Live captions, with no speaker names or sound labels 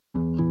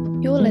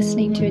You're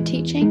listening to a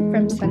teaching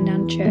from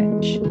Sundown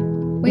Church.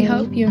 We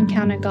hope you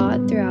encounter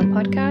God through our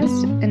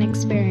podcast and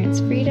experience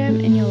freedom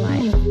in your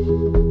life.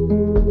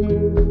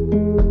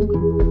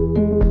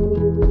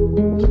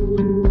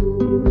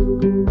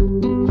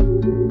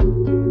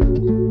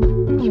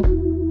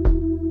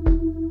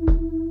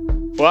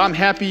 Well, I'm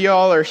happy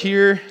y'all are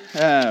here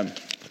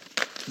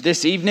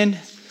this evening.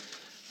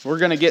 We're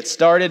going to get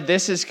started.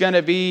 This is going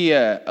to be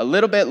a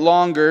little bit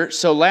longer.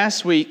 So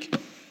last week,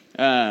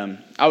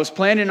 I was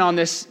planning on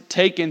this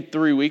taking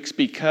 3 weeks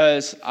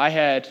because I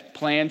had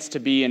plans to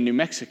be in New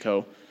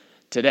Mexico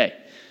today.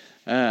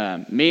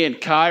 Me and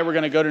Kai were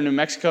going to go to New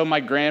Mexico. My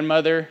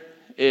grandmother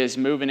is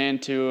moving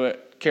into a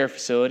care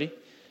facility.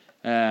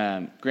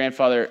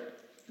 Grandfather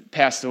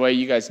passed away.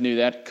 You guys knew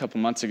that a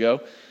couple months ago.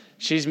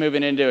 She's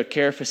moving into a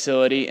care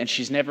facility, and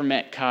she's never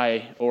met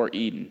Kai or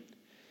Eden.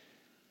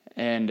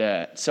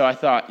 And so I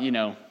thought,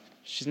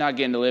 she's not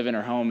getting to live in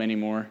her home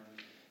anymore.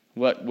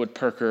 What would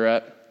perk her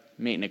up?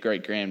 Meeting a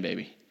great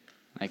grandbaby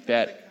like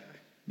that.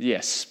 Yeah,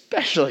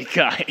 especially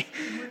Kai.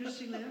 Where does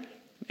she live?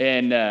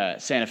 In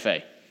Santa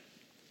Fe.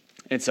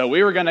 And so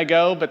we were going to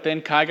go, but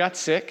then Kai got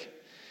sick.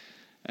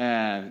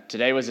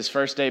 Today was his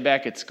first day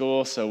back at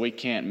school, so we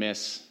can't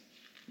miss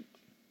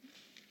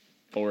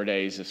 4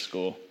 days of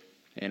school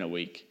in a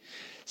week.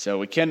 So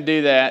we couldn't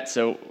do that,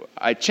 so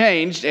I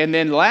changed. And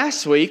then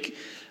last week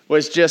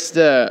was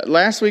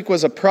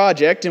a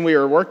project, and we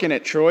were working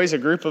at Troy's, a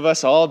group of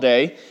us all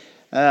day.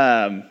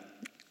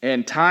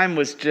 And time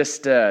was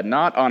just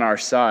not on our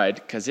side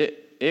because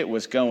it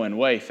was going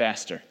way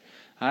faster.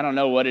 I don't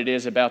know what it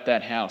is about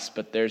that house,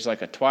 but there's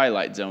like a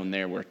twilight zone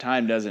there where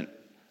time doesn't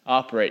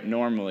operate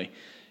normally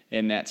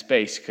in that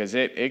space because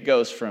it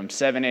goes from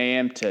 7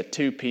 a.m. to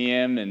 2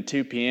 p.m. and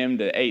 2 p.m.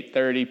 to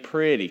 8:30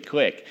 pretty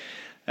quick.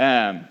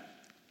 And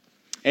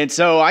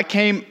so I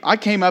came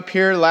up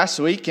here last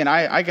week and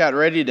I got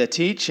ready to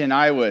teach, and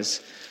I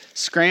was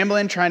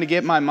scrambling trying to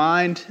get my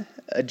mind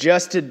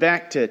adjusted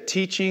back to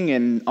teaching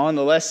and on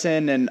the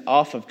lesson and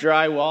off of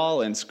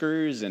drywall and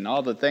screws and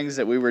all the things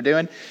that we were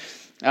doing.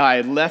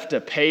 I left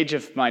 2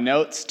 pages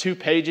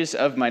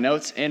of my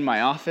notes in my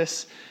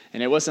office,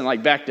 and it wasn't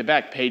like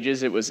back-to-back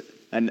pages. It was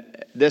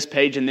this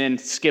page and then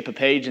skip a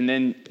page and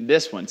then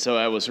this one. So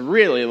I was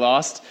really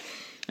lost.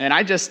 And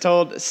I just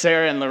told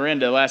Sarah and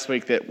Lorinda last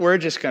week that we're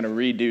just going to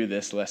redo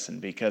this lesson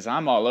because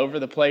I'm all over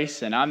the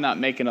place and I'm not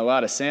making a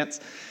lot of sense.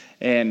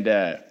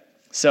 And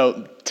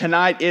so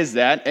tonight is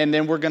that, and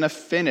then we're going to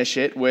finish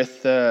it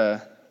with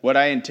what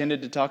I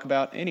intended to talk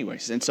about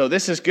anyways. And so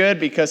this is good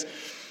because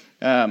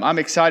I'm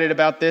excited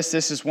about this.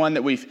 This is one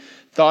that we've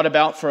thought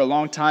about for a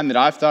long time, that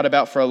I've thought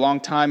about for a long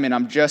time, and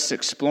I'm just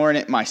exploring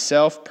it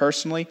myself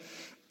personally.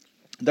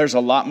 There's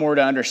a lot more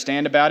to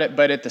understand about it,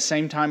 but at the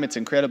same time, it's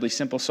incredibly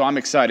simple, so I'm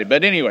excited.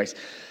 But anyways,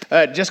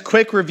 just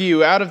quick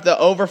review. Out of the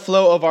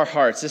overflow of our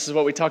hearts, this is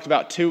what we talked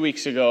about 2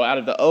 weeks ago. Out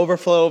of the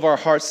overflow of our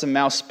hearts, the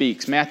mouth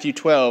speaks. Matthew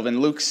 12 and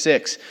Luke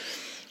 6.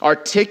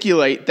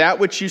 Articulate that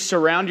which you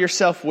surround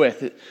yourself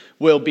with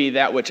will be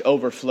that which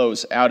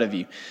overflows out of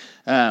you.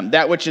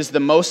 That which is the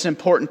most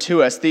important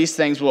to us, these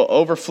things will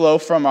overflow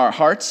from our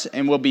hearts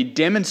and will be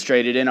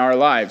demonstrated in our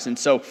lives. And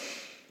so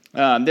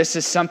this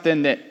is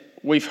something that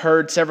we've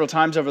heard several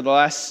times over the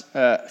last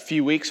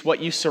few weeks.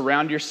 What you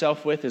surround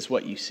yourself with is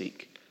what you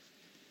seek.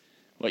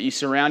 What you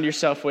surround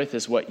yourself with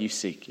is what you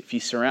seek. If you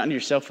surround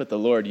yourself with the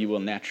Lord, you will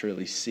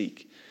naturally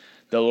seek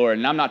the Lord.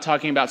 And I'm not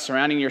talking about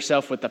surrounding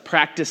yourself with the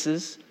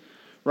practices,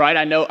 right?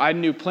 I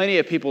knew plenty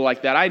of people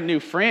like that. I knew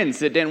friends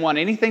that didn't want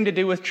anything to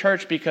do with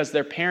church because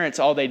their parents,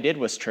 all they did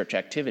was church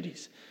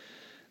activities.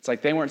 It's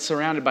like they weren't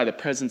surrounded by the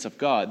presence of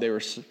God. They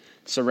were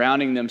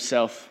surrounding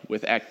themselves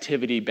with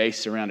activity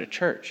based around a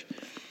church.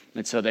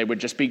 And so they would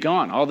just be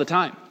gone all the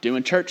time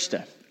doing church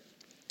stuff.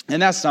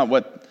 And that's not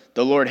what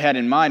the Lord had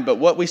in mind, but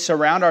what we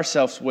surround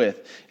ourselves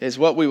with is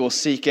what we will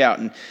seek out.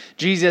 And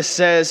Jesus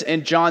says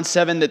in John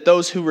 7 that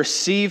those who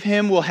receive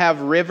him will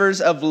have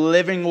rivers of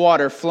living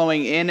water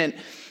flowing in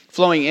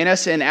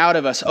us and out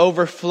of us,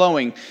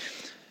 overflowing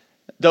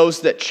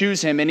those that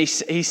choose him. And he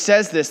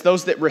says this,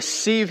 those that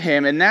receive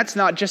him, and that's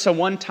not just a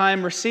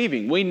one-time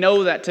receiving. We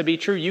know that to be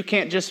true. You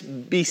can't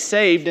just be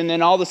saved and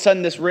then all of a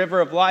sudden this river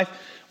of life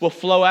will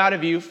flow out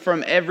of you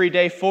from every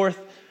day forth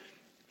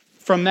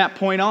from that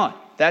point on.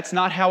 That's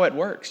not how it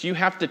works. You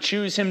have to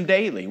choose him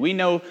daily. We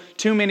know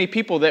too many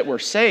people that were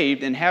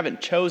saved and haven't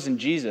chosen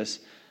Jesus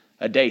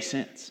a day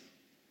since.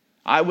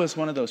 I was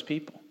one of those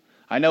people.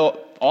 I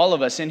know all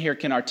of us in here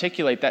can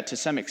articulate that to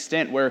some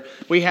extent, where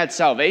we had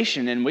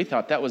salvation and we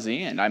thought that was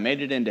the end. I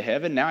made it into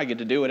heaven. Now I get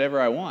to do whatever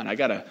I want. I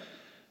got a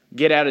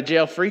get out of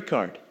jail free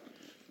card.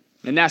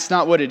 And that's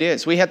not what it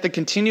is. We have to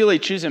continually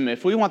choose him.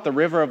 If we want the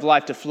river of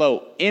life to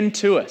flow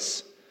into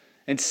us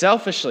and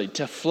selfishly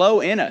to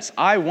flow in us,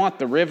 I want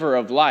the river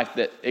of life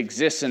that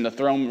exists in the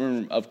throne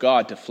room of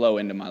God to flow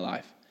into my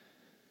life.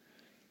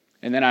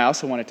 And then I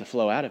also want it to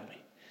flow out of me.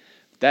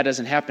 That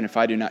doesn't happen if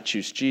I do not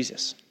choose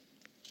Jesus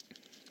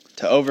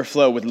to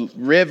overflow with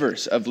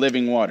rivers of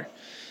living water.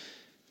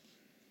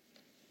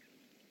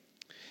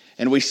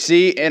 And we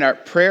see in our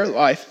prayer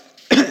life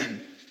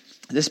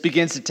This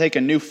begins to take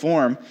a new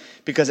form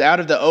because out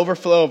of the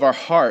overflow of our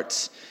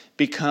hearts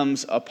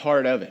becomes a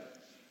part of it.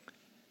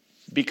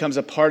 Becomes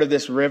a part of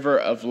this river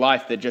of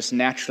life that just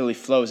naturally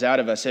flows out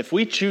of us. If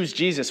we choose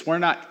Jesus, we're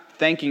not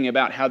thinking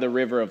about how the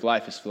river of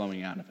life is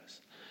flowing out of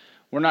us.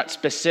 We're not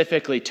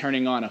specifically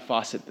turning on a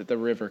faucet that the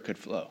river could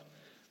flow,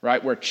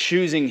 right? We're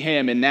choosing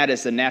him, and that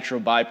is the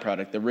natural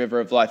byproduct. The river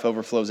of life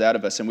overflows out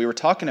of us. And we were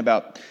talking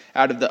about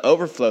out of the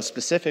overflow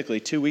specifically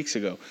 2 weeks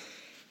ago.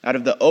 Out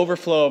of the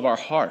overflow of our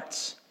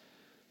hearts,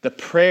 the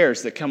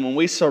prayers that come when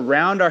we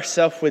surround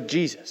ourselves with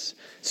Jesus,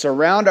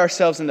 surround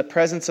ourselves in the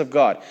presence of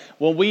God,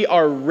 when we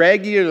are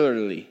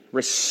regularly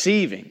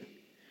receiving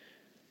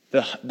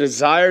the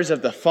desires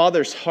of the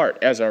Father's heart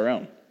as our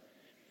own,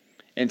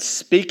 and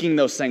speaking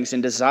those things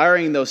and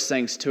desiring those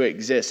things to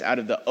exist out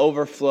of the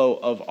overflow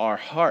of our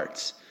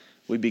hearts,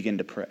 we begin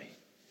to pray.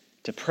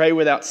 To pray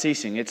without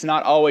ceasing. It's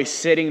not always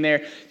sitting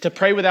there. To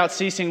pray without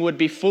ceasing would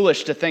be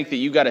foolish to think that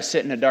you got to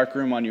sit in a dark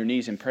room on your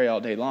knees and pray all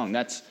day long.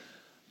 That's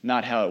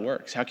not how it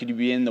works. How could you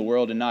be in the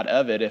world and not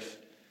of it if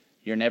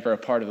you're never a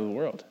part of the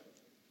world?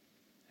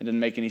 It doesn't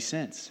make any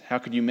sense. How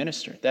could you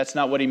minister? That's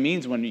not what he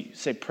means when you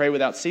say pray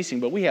without ceasing.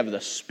 But we have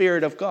the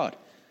Spirit of God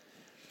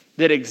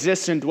that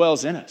exists and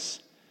dwells in us,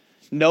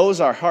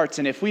 knows our hearts.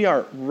 And if we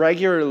are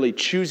regularly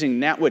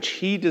choosing that which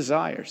he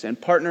desires and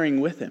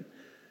partnering with him,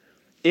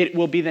 it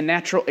will be the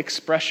natural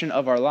expression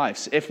of our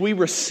lives. If we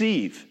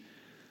receive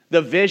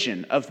the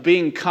vision of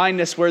being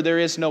kindness where there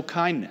is no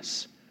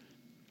kindness,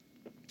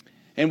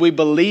 and we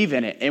believe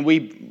in it, and we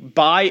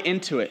buy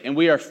into it, and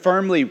we are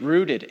firmly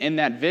rooted in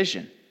that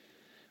vision,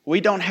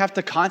 we don't have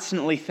to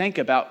constantly think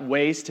about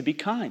ways to be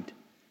kind.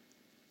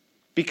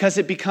 Because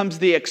it becomes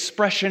the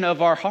expression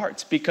of our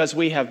hearts, because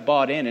we have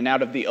bought in, and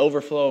out of the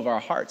overflow of our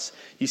hearts,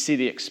 you see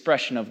the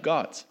expression of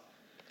God's.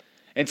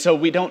 And so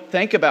we don't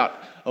think about,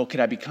 oh,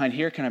 can I be kind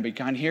here? Can I be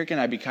kind here? Can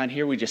I be kind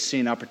here? We just see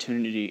an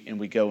opportunity and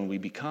we go and we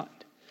be kind.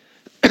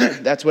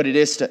 That's what it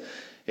is to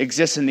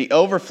exist in the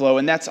overflow,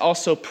 and that's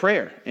also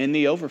prayer in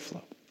the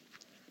overflow.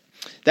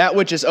 That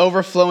which is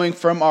overflowing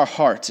from our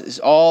hearts is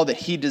all that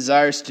he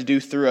desires to do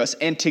through us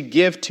and to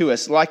give to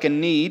us like a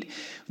need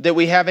that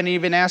we haven't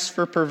even asked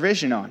for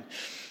provision on.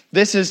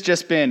 This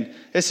has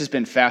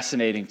been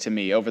fascinating to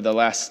me over the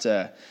last,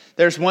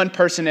 there's one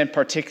person in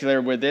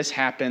particular where this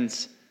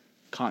happens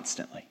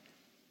constantly.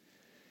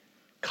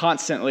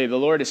 Constantly, the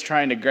Lord is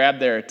trying to grab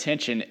their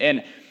attention,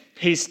 and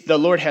the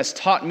Lord has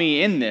taught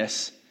me in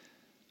this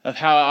of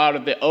how out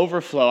of the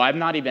overflow, I've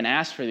not even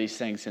asked for these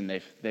things, and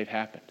they've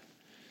happened.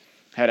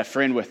 I had a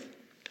friend with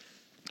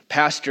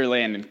pasture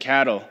land and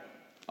cattle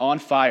on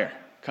fire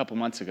a couple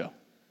months ago.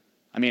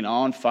 I mean,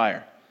 on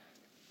fire.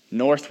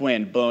 North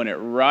wind blowing it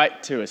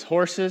right to his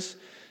horses,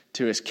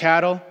 to his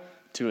cattle,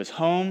 to his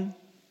home.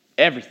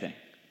 Everything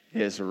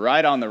is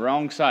right on the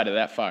wrong side of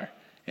that fire,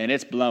 and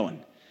it's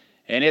blowing.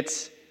 And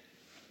it's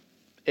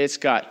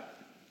got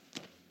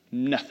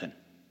nothing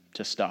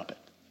to stop it.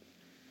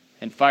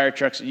 And fire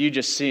trucks, you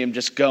just see them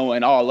just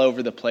going all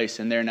over the place,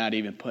 and they're not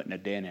even putting a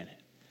dent in it.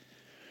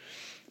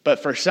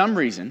 But for some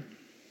reason,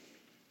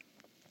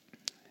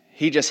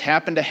 he just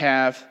happened to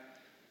have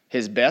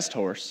his best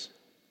horse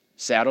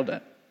saddled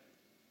up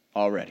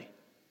already.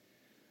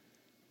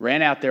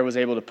 Ran out there, was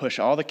able to push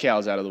all the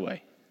cows out of the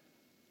way.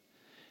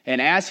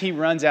 And as he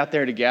runs out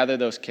there to gather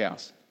those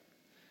cows,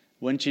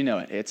 wouldn't you know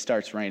it, it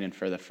starts raining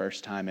for the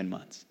first time in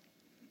months.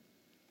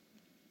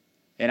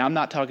 And I'm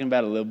not talking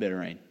about a little bit of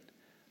rain.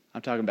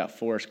 I'm talking about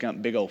Forrest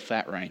Gump, big old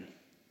fat rain.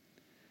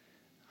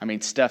 I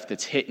mean, stuff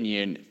that's hitting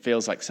you and it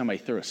feels like somebody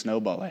threw a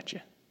snowball at you.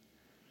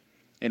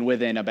 And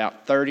within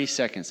about 30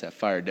 seconds, that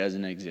fire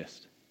doesn't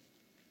exist.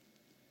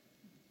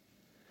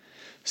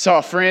 Saw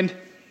a friend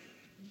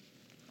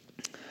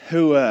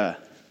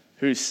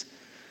whose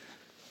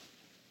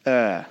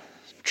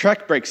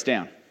truck breaks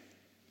down.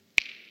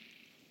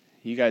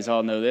 You guys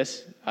all know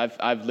this.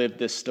 I've lived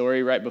this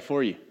story right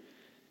before you.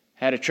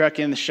 Had a truck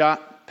in the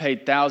shop,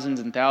 paid thousands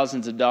and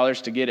thousands of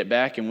dollars to get it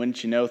back, and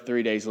wouldn't you know,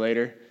 3 days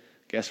later,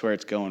 guess where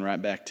it's going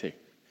right back to?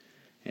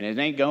 And it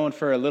ain't going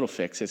for a little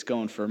fix. It's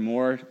going for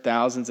more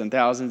thousands and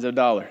thousands of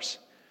dollars.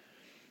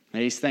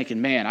 And he's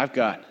thinking, man, I've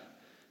got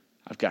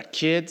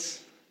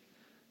kids.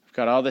 I've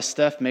got all this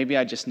stuff. Maybe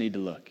I just need to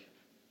look.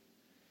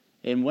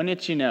 And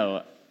wouldn't you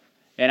know,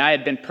 and I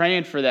had been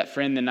praying for that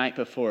friend the night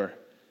before.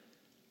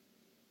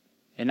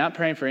 And not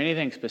praying for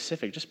anything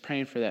specific, just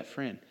praying for that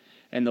friend.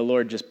 And the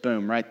Lord just,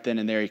 boom, right then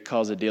and there, he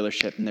calls a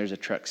dealership, and there's a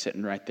truck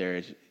sitting right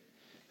there.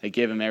 They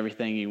give him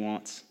everything he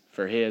wants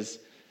for his,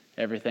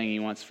 everything he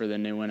wants for the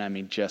new one. I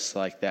mean, just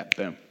like that,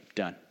 boom,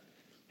 done.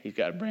 He's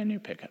got a brand new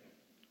pickup.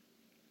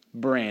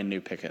 Brand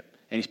new pickup.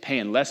 And he's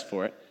paying less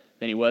for it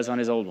than he was on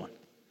his old one.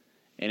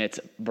 And it's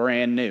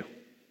brand new,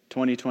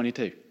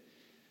 2022.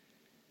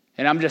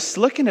 And I'm just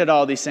looking at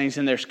all these things,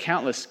 and there's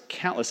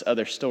countless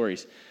other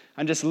stories.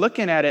 I'm just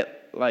looking at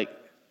it like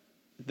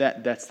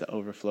that's the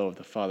overflow of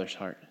the Father's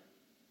heart.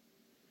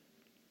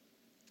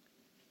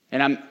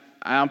 And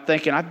I'm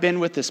thinking, I've been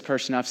with this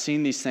person, I've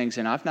seen these things,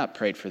 and I've not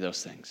prayed for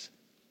those things.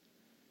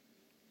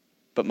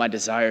 But my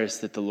desire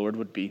is that the Lord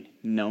would be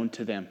known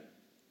to them.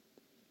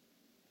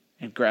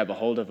 grab a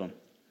hold of them.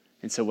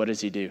 And so what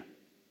does he do?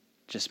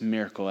 Just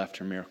miracle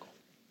after miracle.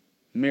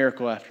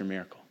 Miracle after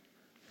miracle.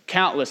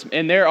 Countless.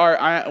 And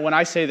when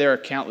I say there are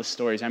countless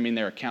stories, I mean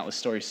there are countless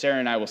stories. Sarah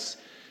and I will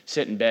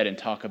sit in bed and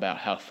talk about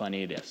how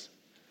funny it is.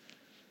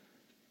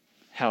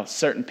 How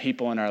certain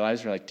people in our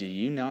lives are like, do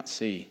you not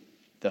see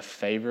the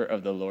favor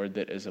of the Lord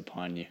that is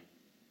upon you?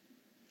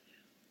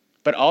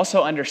 But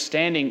also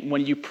understanding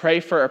when you pray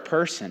for a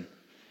person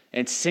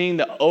and seeing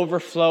the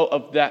overflow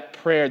of that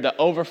prayer, the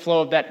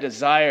overflow of that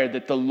desire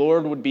that the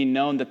Lord would be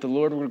known, that the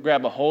Lord would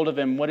grab a hold of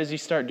him, what does he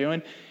start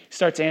doing? He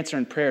starts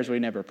answering prayers we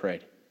never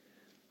prayed.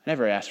 I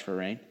never asked for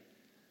rain.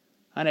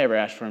 I never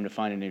asked for him to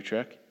find a new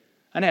truck.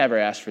 I never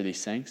asked for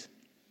these things.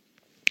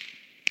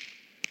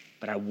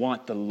 But I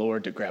want the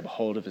Lord to grab a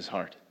hold of his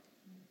heart.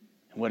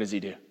 And what does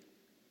he do?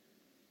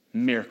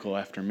 Miracle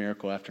after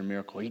miracle after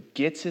miracle. He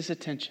gets his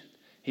attention.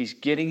 He's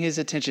getting his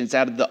attention. It's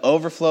out of the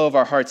overflow of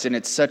our hearts, and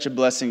it's such a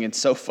blessing and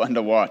so fun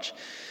to watch.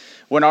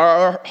 When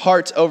our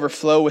hearts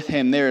overflow with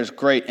him, there is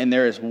great and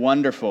there is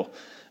wonderful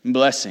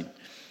blessing.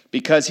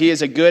 Because he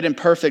is a good and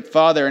perfect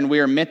Father, and we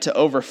are meant to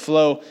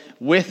overflow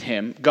with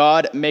him,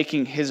 God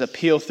making his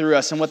appeal through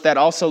us. And what that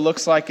also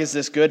looks like is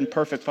this good and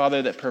perfect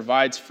Father that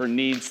provides for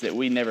needs that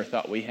we never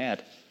thought we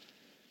had.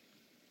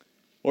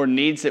 Or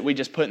needs that we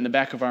just put in the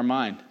back of our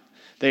mind.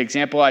 The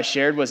example I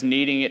shared was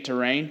needing it to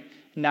rain,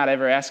 not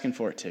ever asking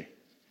for it to.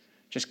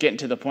 Just getting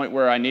to the point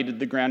where I needed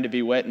the ground to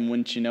be wet, and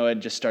wouldn't you know it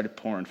just started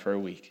pouring for a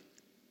week.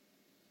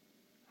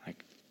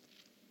 Like,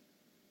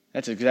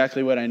 that's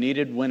exactly what I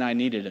needed when I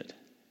needed it.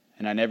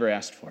 And I never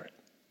asked for it.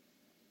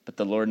 But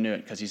the Lord knew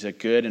it because he's a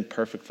good and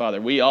perfect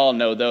Father. We all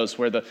know those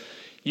where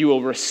you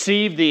will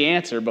receive the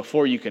answer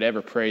before you could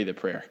ever pray the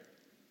prayer.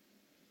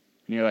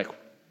 And you're like,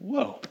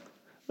 whoa,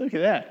 look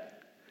at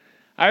that.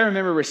 I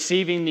remember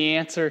receiving the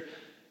answer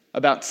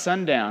about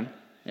sundown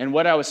and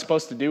what I was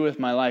supposed to do with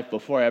my life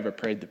before I ever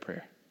prayed the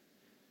prayer.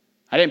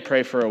 I didn't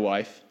pray for a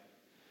wife.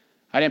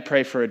 I didn't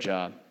pray for a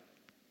job.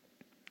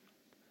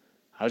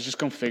 I was just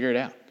going to figure it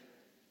out.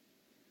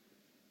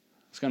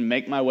 I was going to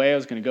make my way. I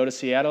was going to go to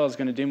Seattle. I was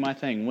going to do my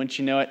thing. Wouldn't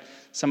you know it,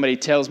 somebody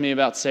tells me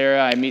about Sarah.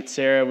 I meet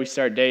Sarah. We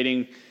start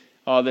dating,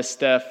 all this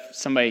stuff.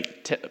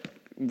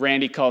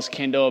 Randy calls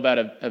Kendall about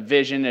a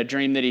vision, a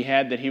dream that he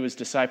had that he was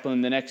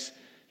discipling the next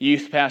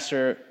youth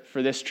pastor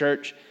for this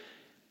church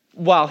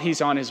while he's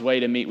on his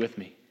way to meet with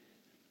me.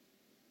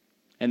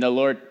 And the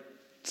Lord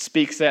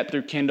speaks that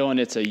through Kendall, and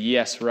it's a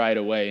yes right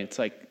away. It's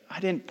like, I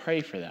didn't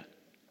pray for that.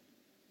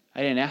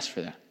 I didn't ask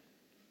for that.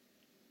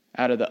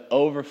 Out of the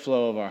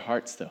overflow of our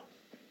hearts, though,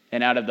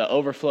 and out of the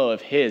overflow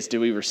of his do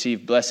we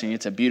receive blessing.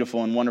 It's a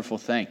beautiful and wonderful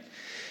thing.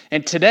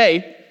 And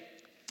today,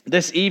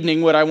 this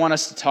evening, what I want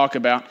us to talk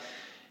about,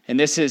 and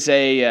this is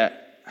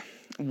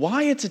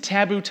why it's a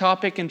taboo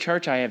topic in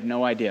church, I have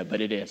no idea,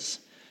 but it is.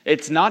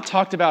 It's not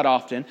talked about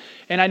often,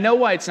 and I know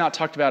why it's not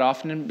talked about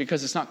often,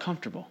 because it's not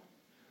comfortable.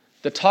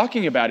 The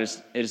talking about it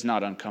is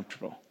not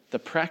uncomfortable. The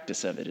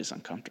practice of it is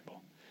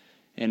uncomfortable.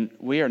 And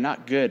we are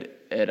not good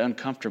at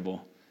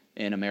uncomfortable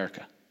in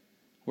America.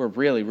 We're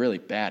really, really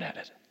bad at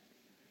it.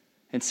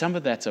 And some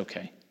of that's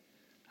okay.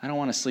 I don't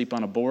want to sleep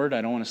on a board.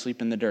 I don't want to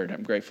sleep in the dirt.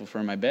 I'm grateful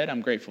for my bed.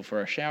 I'm grateful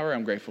for a shower.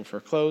 I'm grateful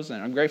for clothes.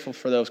 And I'm grateful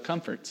for those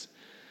comforts.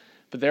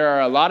 But there are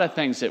a lot of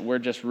things that we're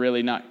just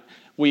really not...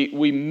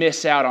 We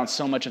miss out on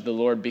so much of the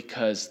Lord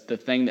because the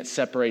thing that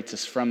separates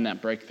us from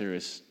that breakthrough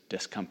is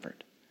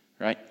discomfort,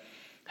 right?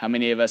 How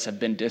many of us have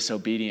been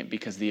disobedient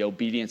because the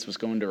obedience was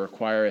going to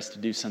require us to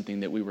do something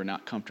that we were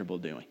not comfortable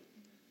doing,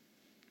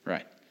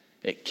 right?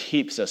 It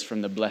keeps us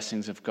from the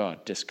blessings of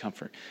God,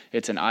 discomfort.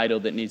 It's an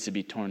idol that needs to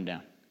be torn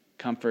down.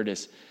 Comfort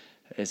is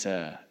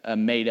a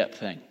made-up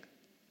thing.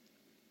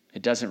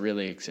 It doesn't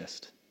really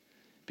exist.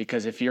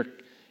 Because if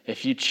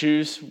you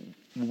choose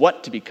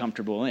what to be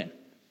comfortable in,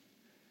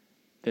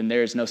 then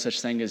there is no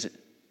such thing as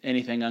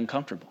anything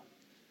uncomfortable.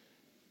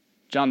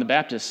 John the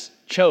Baptist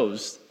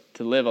chose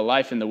to live a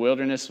life in the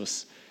wilderness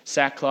with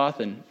sackcloth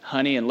and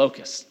honey and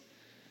locusts.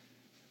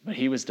 But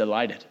he was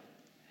delighted.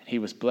 He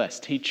was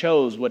blessed. He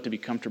chose what to be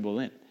comfortable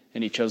in.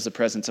 And he chose the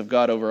presence of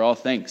God over all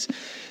things.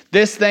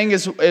 This thing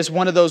is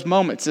one of those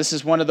moments. This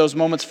is one of those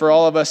moments for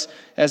all of us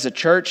as a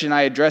church. And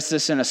I address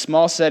this in a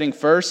small setting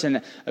first.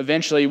 And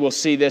eventually we'll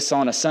see this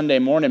on a Sunday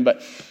morning.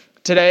 But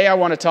today I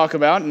want to talk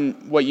about,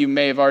 and what you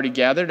may have already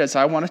gathered, is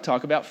I want to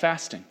talk about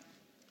fasting.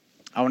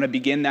 I want to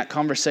begin that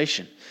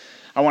conversation.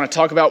 I want to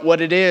talk about what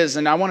it is.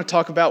 And I want to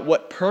talk about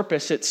what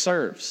purpose it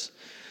serves.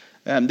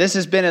 This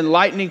has been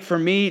enlightening for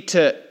me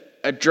to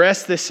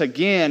address this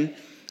again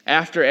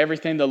after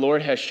everything the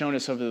Lord has shown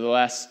us over the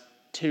last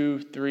 2,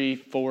 3,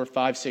 4,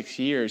 5, 6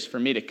 years, for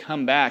me to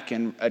come back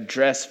and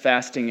address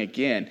fasting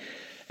again,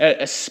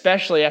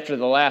 especially after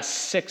the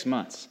last 6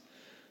 months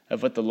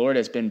of what the Lord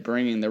has been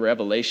bringing, the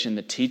revelation,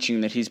 the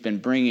teaching that he's been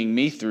bringing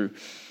me through.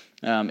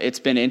 It's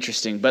been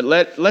interesting. But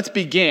let's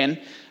begin.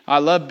 I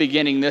love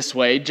beginning this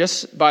way,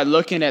 just by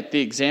looking at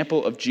the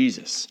example of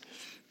Jesus.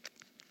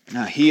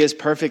 He is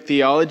perfect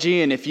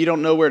theology, and if you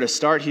don't know where to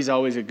start, he's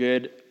always a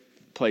good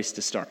place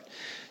to start.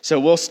 So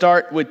we'll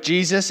start with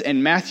Jesus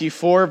in Matthew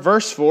 4,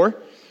 verse 4.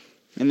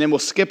 And then we'll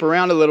skip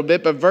around a little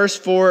bit, but verse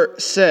 4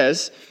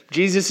 says,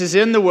 Jesus is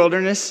in the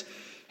wilderness.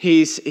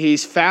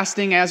 He's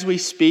fasting as we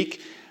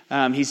speak.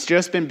 He's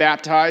just been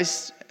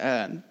baptized.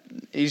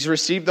 He's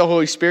received the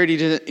Holy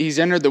Spirit. He's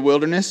entered the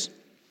wilderness.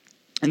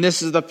 And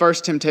this is the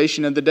first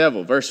temptation of the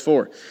devil. Verse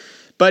 4.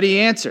 But he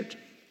answered,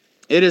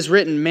 "It is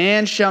written,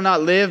 man shall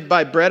not live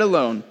by bread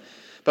alone,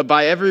 but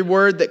by every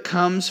word that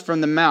comes from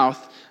the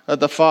mouth of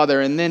the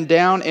Father." And then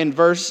down in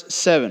verse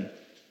 7.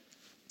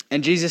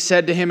 And Jesus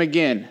said to him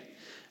again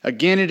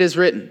it is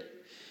written,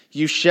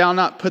 you shall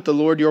not put the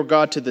Lord your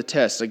God to the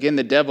test. Again,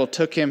 the devil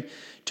took him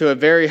to a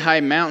very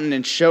high mountain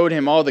and showed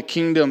him all the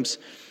kingdoms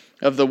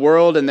of the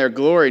world and their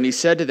glory. And he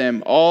said to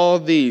them, all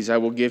these I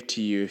will give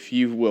to you if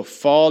you will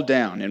fall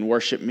down and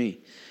worship me.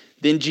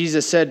 Then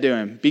Jesus said to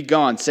him,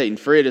 begone, Satan,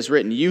 for it is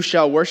written, you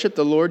shall worship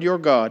the Lord your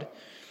God,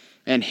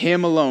 and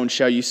him alone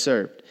shall you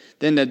serve.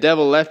 Then the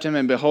devil left him,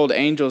 and behold,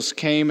 angels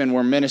came and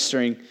were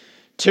ministering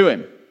to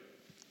him.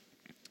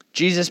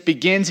 Jesus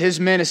begins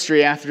his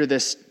ministry after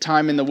this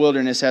time in the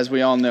wilderness, as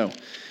we all know.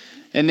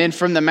 And then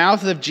from the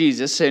mouth of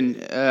Jesus in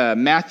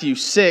Matthew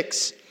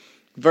 6,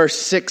 verse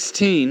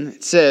 16,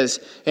 it says,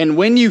 and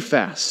when you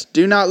fast,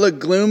 do not look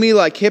gloomy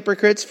like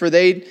hypocrites, for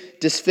they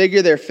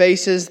disfigure their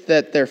faces,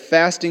 that their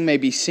fasting may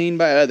be seen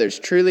by others.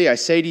 Truly, I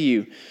say to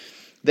you,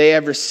 they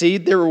have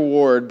received their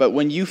reward. But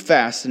when you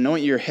fast,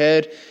 anoint your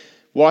head,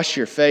 wash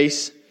your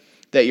face,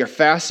 that your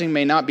fasting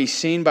may not be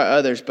seen by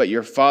others, but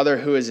your Father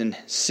who is in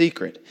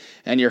secret.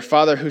 And your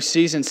Father who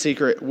sees in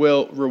secret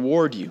will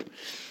reward you.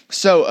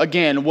 So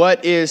again,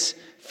 what is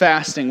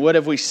fasting? What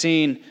have we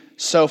seen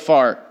so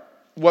far?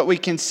 What we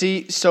can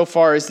see so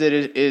far is that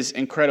it is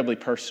incredibly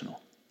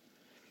personal.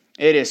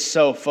 It is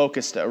so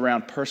focused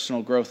around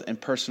personal growth and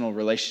personal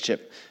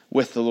relationship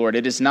with the Lord.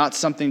 It is not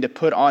something to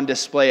put on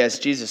display, as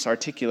Jesus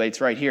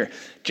articulates right here,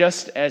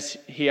 just as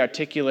he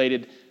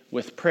articulated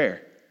with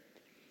prayer.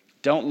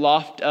 Don't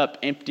loft up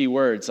empty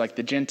words like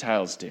the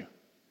Gentiles do.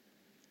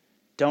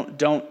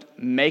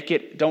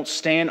 Don't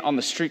stand on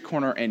the street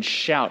corner and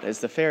shout as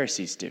the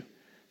Pharisees do.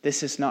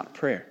 This is not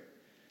prayer.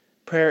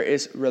 Prayer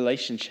is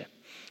relationship.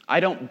 I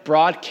don't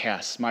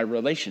broadcast my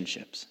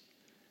relationships.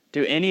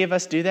 Do any of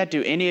us do that?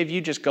 Do any of you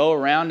just go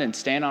around and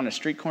stand on a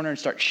street corner and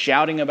start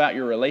shouting about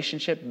your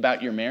relationship,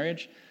 about your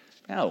marriage?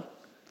 No.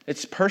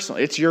 It's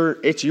personal. It's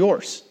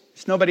yours.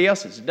 It's nobody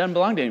else's. It doesn't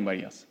belong to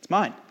anybody else. It's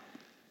mine.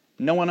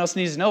 No one else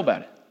needs to know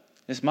about it.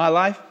 It's my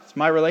life. It's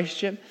my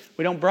relationship.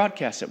 We don't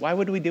broadcast it. Why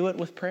would we do it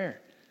with prayer?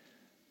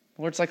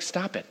 The Lord's like,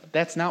 stop it.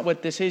 That's not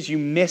what this is. You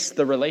miss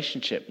the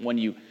relationship when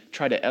you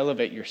try to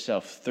elevate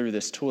yourself through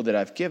this tool that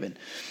I've given.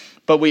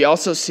 But we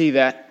also see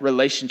that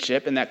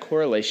relationship and that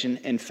correlation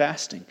in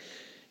fasting.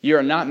 You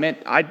are not meant...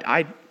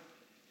 I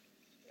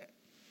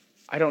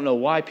don't know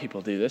why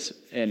people do this,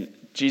 and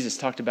Jesus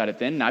talked about it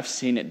then, and I've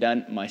seen it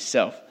done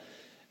myself.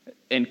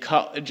 In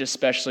college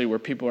especially, where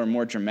people are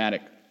more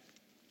dramatic,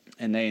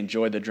 and they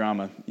enjoy the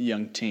drama,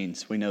 young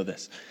teens, we know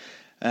this.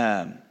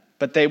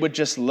 But they would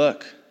just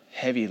look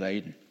heavy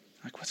laden.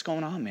 Like, what's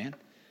going on, man?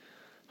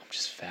 I'm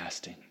just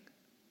fasting.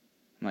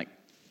 I'm like,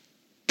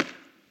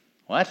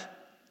 what?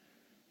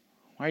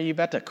 Why are you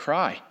about to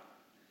cry?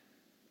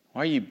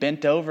 Why are you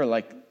bent over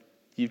like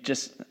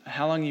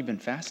how long have you been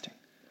fasting?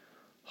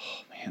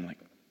 Oh man, like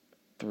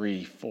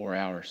 3-4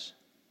 hours.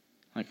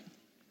 Like,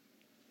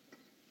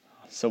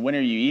 so when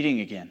are you eating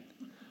again?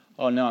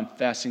 Oh no, I'm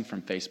fasting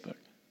from Facebook.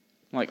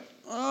 I'm like,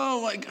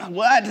 oh my God,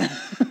 what?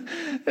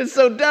 It's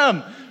so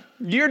dumb.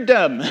 You're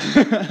dumb.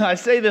 I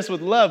say this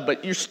with love,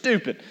 but you're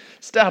stupid.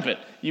 Stop it.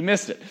 You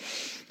missed it.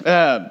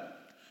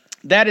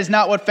 That is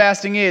not what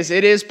fasting is.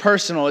 It is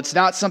personal. It's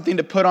not something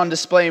to put on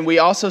display. And we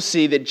also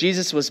see that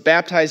Jesus was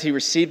baptized, he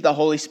received the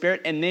Holy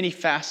Spirit, and then he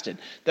fasted.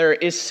 There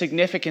is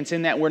significance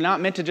in that. We're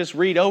not meant to just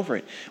read over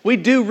it. We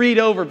do read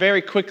over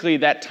very quickly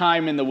that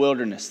time in the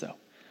wilderness, though.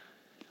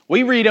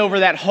 We read over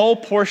that whole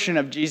portion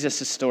of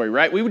Jesus' story,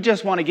 right? We would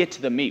just want to get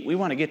to the meat. We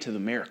want to get to the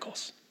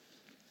miracles.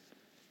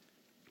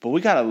 But we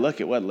got to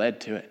look at what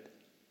led to it.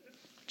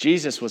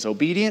 Jesus was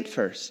obedient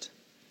first.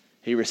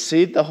 He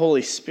received the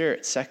Holy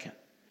Spirit second.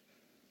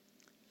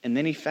 And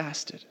then he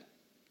fasted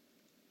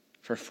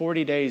for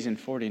 40 days and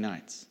 40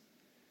 nights.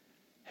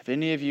 Have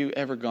any of you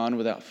ever gone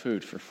without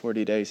food for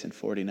 40 days and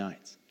 40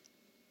 nights?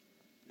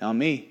 Not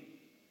me.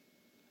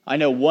 I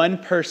know one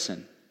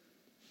person.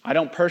 I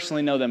don't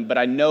personally know them, but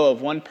I know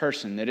of one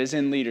person that is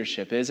in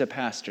leadership, is a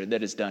pastor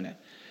that has done it.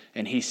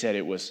 And he said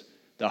it was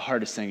the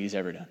hardest thing he's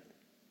ever done.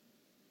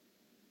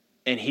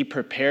 And he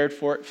prepared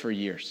for it for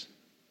years.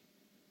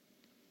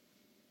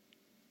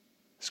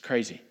 It's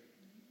crazy.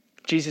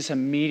 Jesus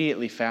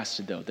immediately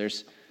fasted, though.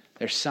 There's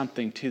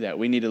something to that.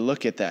 We need to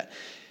look at that.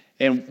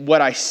 And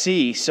what I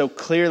see so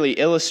clearly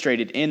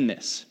illustrated in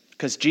this,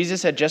 because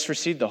Jesus had just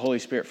received the Holy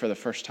Spirit for the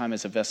first time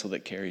as a vessel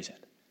that carries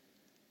it.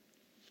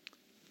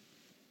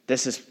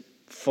 This is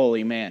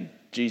fully man,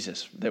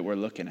 Jesus, that we're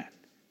looking at.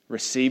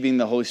 Receiving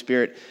the Holy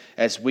Spirit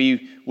as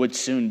we would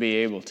soon be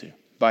able to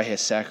by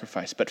his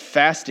sacrifice. But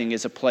fasting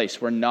is a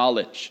place where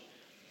knowledge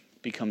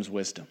becomes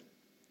wisdom.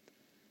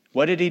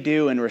 What did he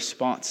do in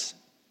response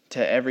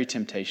to every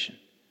temptation?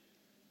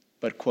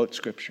 but quote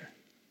Scripture.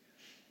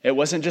 It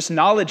wasn't just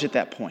knowledge at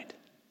that point,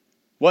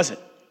 was it?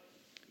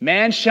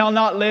 Man shall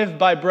not live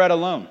by bread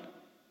alone.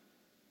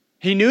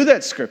 He knew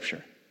that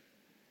Scripture,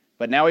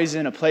 but now he's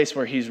in a place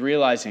where he's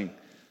realizing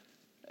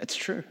it's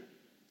true.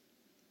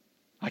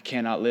 I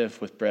cannot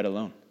live with bread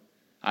alone.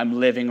 I'm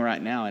living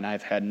right now and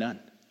I've had none.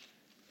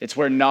 It's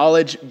where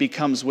knowledge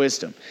becomes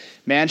wisdom.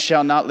 Man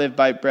shall not live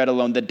by bread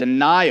alone. The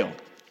denial.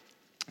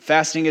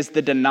 Fasting is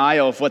the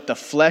denial of what the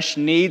flesh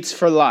needs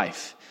for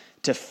life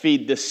to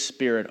feed the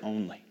Spirit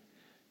only,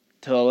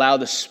 to allow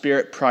the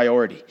Spirit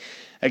priority.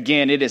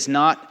 Again, it is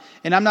not,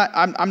 and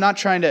I'm not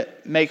trying to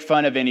make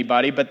fun of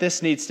anybody, but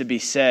this needs to be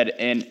said.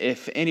 And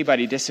if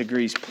anybody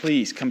disagrees,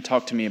 please come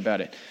talk to me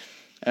about it.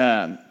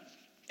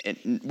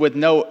 With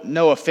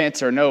no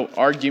offense or no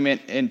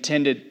argument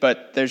intended,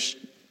 but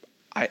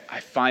I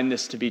find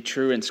this to be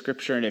true in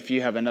Scripture, and if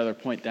you have another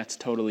point, that's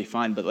totally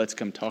fine, but let's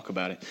come talk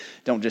about it.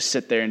 Don't just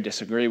sit there and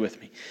disagree with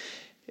me.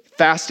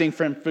 Fasting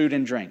from food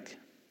and drink.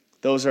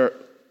 Those are,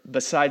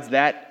 besides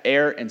that,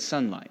 air and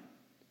sunlight.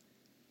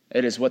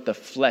 It is what the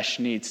flesh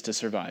needs to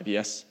survive,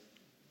 yes?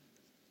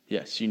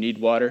 Yes, you need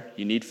water,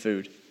 you need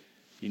food,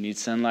 you need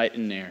sunlight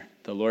and air.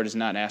 The Lord is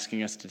not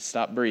asking us to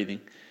stop breathing.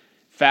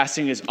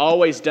 Fasting is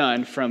always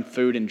done from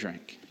food and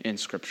drink in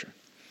Scripture.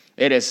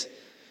 It is,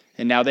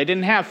 and now they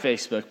didn't have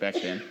Facebook back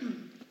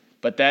then,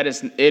 but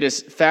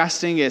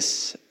fasting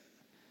is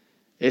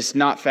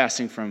not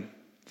fasting from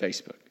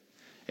Facebook.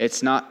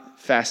 It's not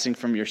fasting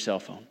from your cell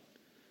phone.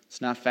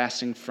 It's not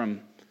fasting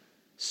from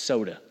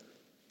soda.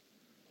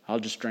 I'll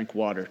just drink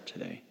water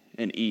today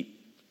and eat,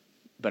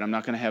 but I'm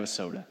not going to have a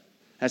soda.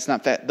 That's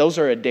not fast. Those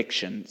are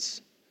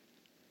addictions.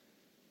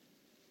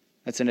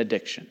 That's an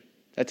addiction.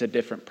 That's a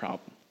different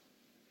problem.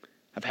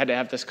 I've had to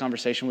have this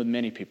conversation with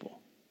many people.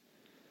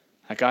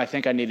 Like, I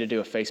think I need to do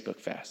a Facebook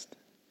fast.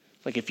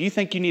 Like, if you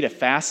think you need a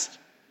fast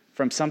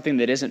from something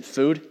that isn't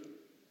food,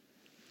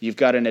 you've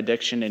got an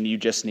addiction and you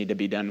just need to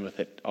be done with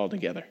it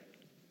altogether.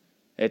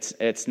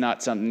 It's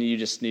not something you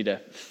just need to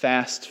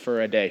fast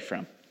for a day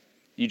from.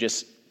 You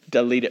just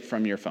delete it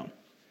from your phone.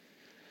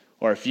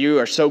 Or if you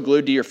are so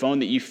glued to your phone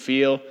that you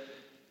feel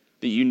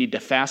that you need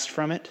to fast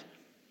from it,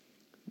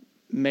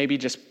 maybe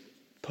just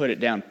put it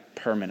down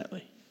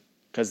permanently,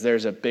 because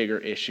there's a bigger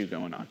issue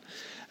going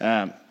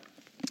on.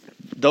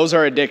 Those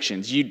are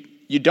addictions.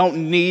 You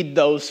don't need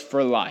those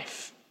for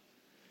life.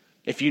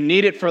 If you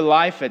need it for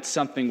life, it's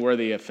something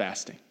worthy of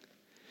fasting.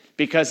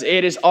 Because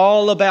it is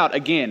all about,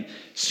 again,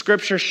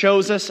 Scripture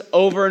shows us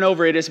over and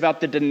over, it is about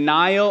the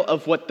denial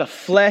of what the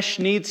flesh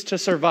needs to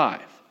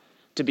survive,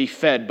 to be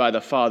fed by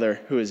the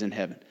Father who is in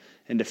heaven,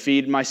 and to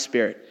feed my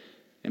spirit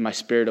and my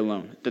spirit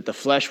alone, that the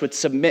flesh would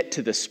submit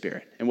to the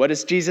Spirit. And what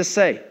does Jesus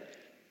say?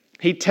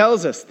 He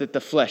tells us that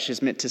the flesh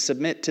is meant to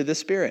submit to the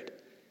Spirit.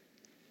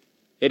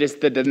 It is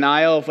the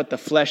denial of what the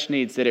flesh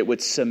needs, that it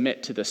would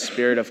submit to the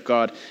Spirit of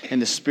God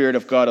and the Spirit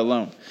of God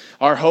alone.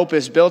 Our hope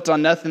is built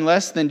on nothing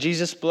less than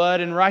Jesus'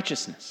 blood and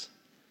righteousness.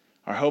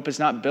 Our hope is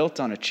not built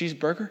on a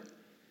cheeseburger.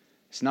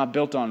 It's not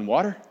built on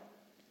water.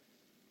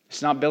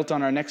 It's not built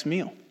on our next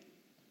meal.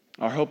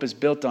 Our hope is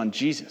built on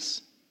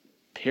Jesus,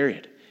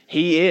 period.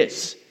 He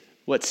is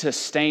what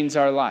sustains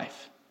our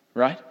life,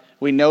 right?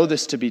 We know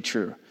this to be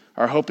true.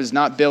 Our hope is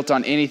not built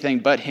on anything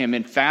but Him,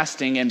 and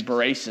fasting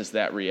embraces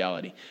that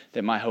reality,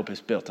 that my hope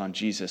is built on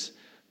Jesus'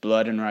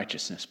 blood and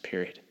righteousness,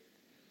 period.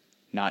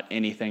 Not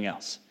anything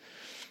else.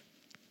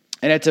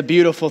 And it's a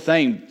beautiful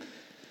thing.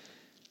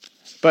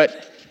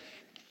 But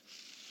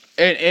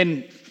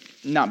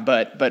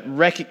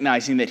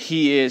recognizing that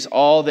He is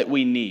all that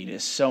we need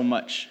is so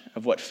much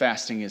of what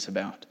fasting is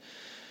about.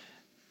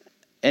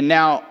 And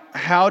now,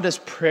 how does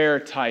prayer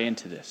tie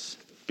into this?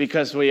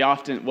 Because we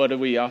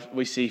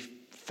see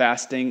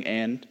fasting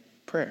and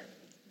prayer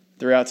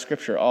throughout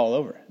Scripture all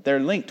over. They're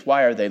linked.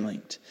 Why are they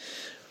linked?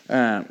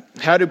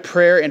 How do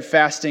prayer and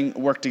fasting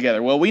work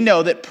together? Well, we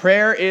know that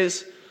prayer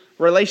is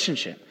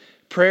relationship.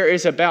 Prayer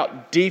is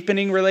about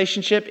deepening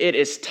relationship. It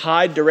is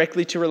tied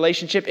directly to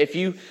relationship. If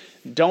you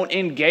don't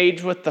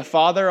engage with the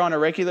Father on a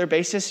regular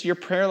basis, your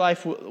prayer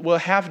life will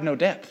have no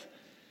depth.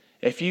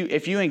 If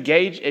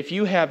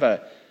you have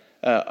a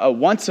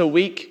once a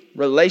week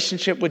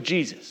relationship with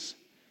Jesus,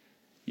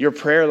 your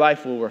prayer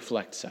life will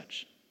reflect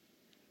such.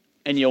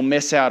 And you'll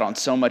miss out on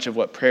so much of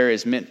what prayer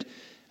is meant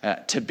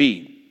to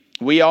be.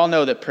 We all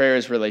know that prayer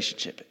is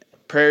relationship.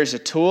 Prayer is a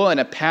tool and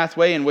a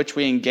pathway in which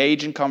we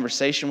engage in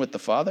conversation with the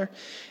Father,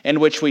 in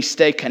which we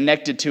stay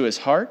connected to His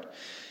heart.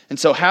 And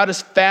so how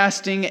does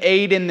fasting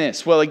aid in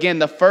this? Well, again,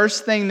 the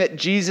first thing that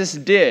Jesus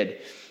did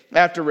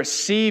after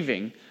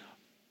receiving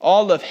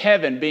all of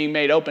heaven being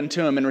made open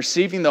to Him and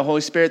receiving the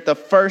Holy Spirit, the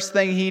first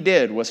thing He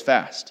did was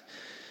fast.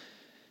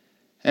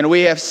 And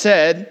we have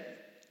said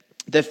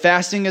that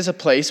fasting is a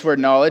place where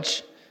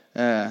knowledge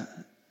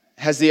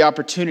has the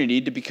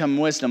opportunity to become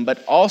wisdom,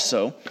 but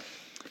also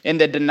in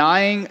the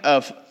denying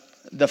of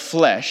the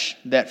flesh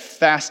that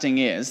fasting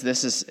is,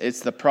 it's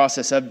the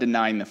process of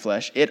denying the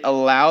flesh. It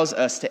allows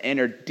us to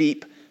enter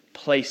deep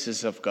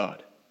places of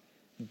God.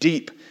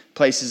 Deep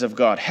places of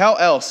God. How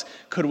else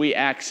could we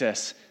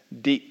access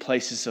deep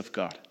places of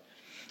God?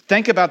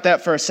 Think about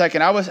that for a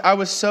second. I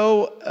was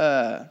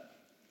so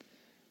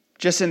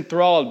just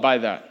enthralled by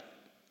that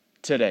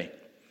today,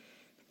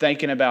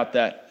 thinking about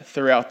that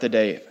throughout the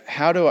day.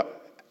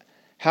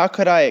 How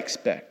could I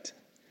expect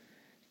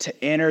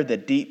to enter the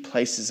deep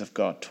places of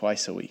God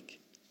twice a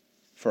week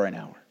for an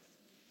hour?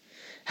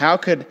 How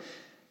could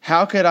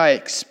I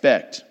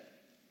expect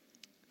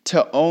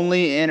to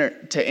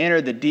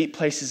enter the deep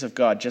places of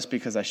God just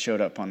because I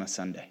showed up on a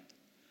Sunday?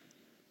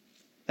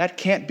 That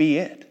can't be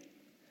it.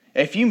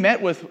 If you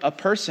met with a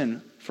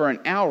person for an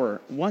hour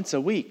once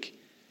a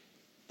week,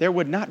 there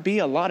would not be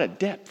a lot of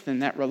depth in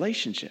that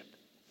relationship.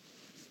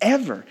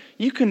 Ever.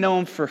 You can know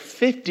them for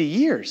 50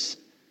 years.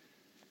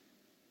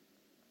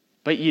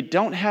 But you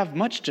don't have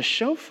much to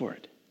show for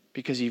it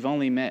because you've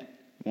only met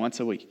once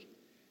a week.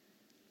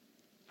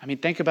 I mean,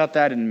 think about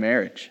that in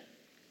marriage.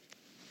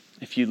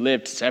 If you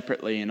lived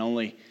separately and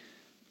only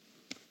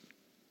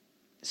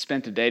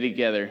spent a day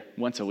together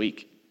once a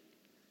week,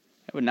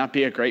 that would not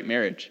be a great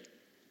marriage.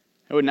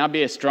 It would not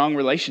be a strong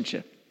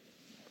relationship.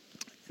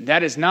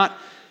 That is not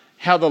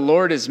how the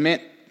Lord is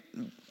meant,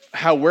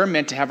 how we're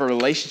meant to have a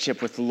relationship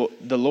with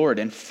the Lord.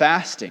 And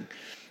fasting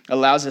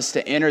allows us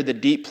to enter the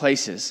deep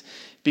places,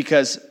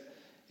 because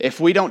if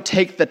we don't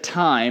take the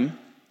time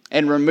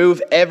and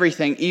remove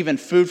everything, even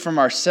food from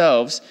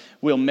ourselves,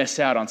 we'll miss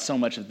out on so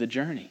much of the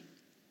journey.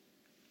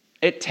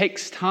 It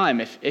takes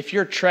time. If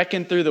you're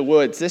trekking through the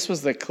woods, this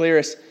was the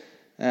clearest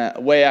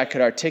way I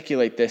could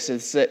articulate this,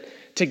 is that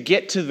to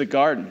get to the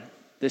garden,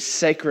 this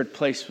sacred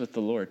place with the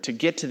Lord, to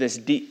get to this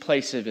deep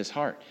place of his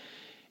heart,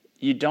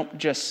 you don't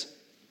just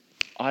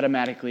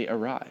automatically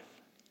arrive.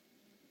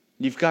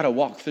 You've got to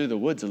walk through the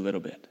woods a little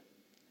bit.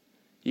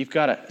 You've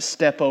got to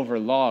step over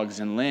logs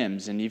and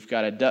limbs, and you've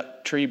got to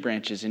duck tree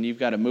branches, and you've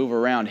got to move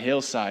around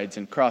hillsides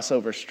and cross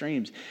over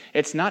streams.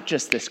 It's not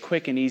just this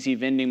quick and easy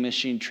vending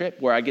machine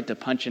trip where I get to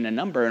punch in a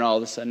number and all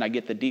of a sudden I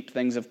get the deep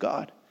things of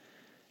God.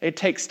 It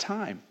takes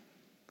time.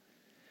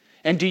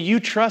 And do you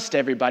trust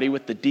everybody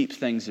with the deep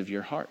things of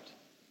your heart?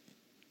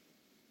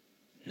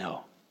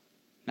 No,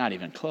 not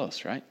even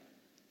close, right?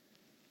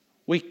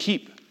 We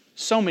keep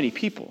so many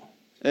people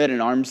at an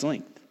arm's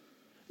length.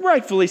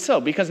 Rightfully so,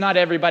 because not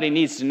everybody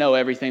needs to know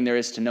everything there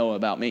is to know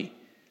about me.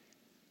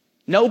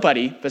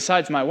 Nobody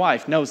besides my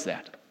wife knows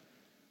that.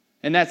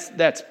 And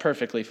that's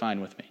perfectly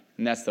fine with me.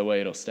 And that's the way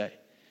it'll stay.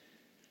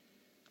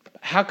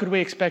 How could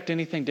we expect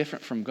anything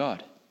different from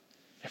God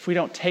if we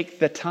don't take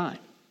the time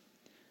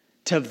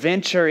to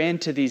venture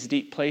into these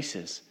deep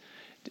places,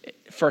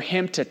 for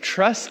him to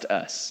trust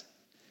us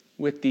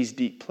with these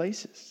deep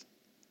places?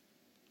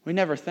 We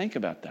never think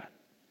about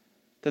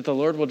that the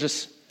Lord will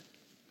just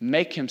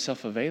make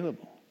himself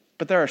available.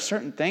 But there are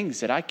certain things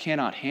that I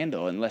cannot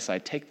handle unless I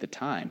take the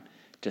time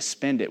to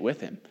spend it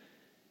with him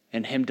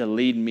and him to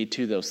lead me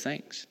to those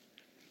things.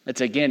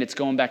 It's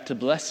going back to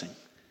blessing.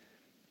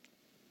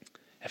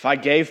 If I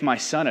gave my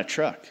son a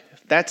truck,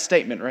 that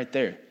statement right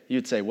there,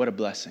 you'd say, what a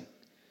blessing.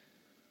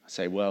 I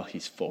say, well,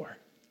 he's 4.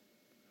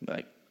 I'm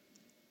like,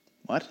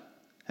 what?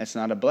 That's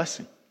not a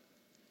blessing.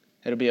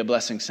 It'll be a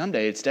blessing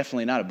someday. It's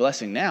definitely not a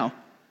blessing now.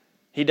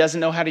 He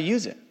doesn't know how to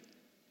use it.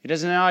 He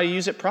doesn't know how to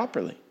use it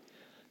properly.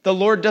 The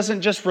Lord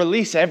doesn't just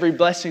release every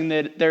blessing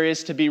that there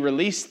is to be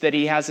released that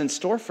he has in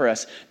store for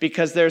us,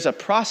 because there's a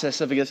process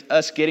of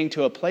us getting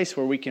to a place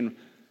where we can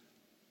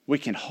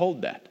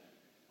hold that.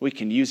 We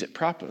can use it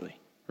properly,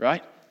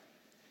 right?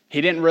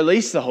 He didn't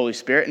release the Holy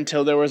Spirit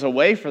until there was a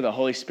way for the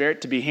Holy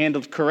Spirit to be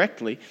handled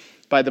correctly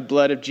by the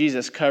blood of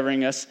Jesus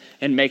covering us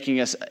and making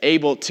us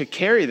able to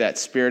carry that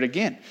Spirit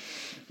again.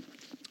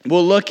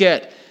 We'll look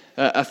at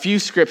a few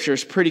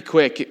scriptures pretty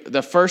quick.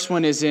 The first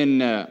one is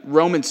in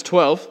Romans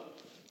 12.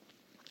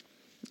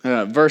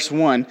 Verse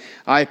 1,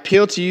 I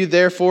appeal to you,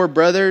 therefore,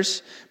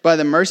 brothers, by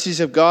the mercies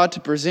of God,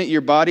 to present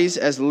your bodies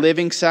as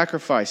living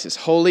sacrifices,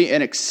 holy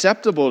and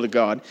acceptable to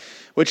God,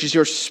 which is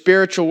your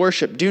spiritual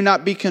worship. Do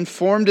not be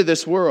conformed to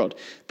this world,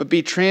 but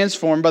be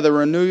transformed by the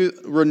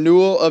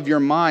renewal of your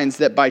minds,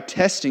 that by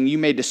testing you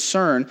may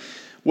discern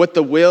what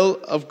the will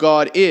of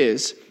God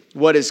is,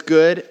 what is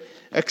good,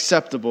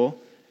 acceptable,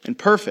 and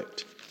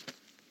perfect.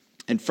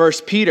 In 1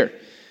 Peter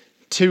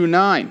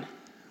 2:9,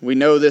 we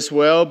know this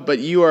well, but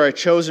you are a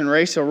chosen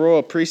race, a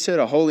royal priesthood,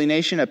 a holy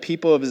nation, a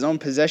people of his own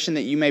possession,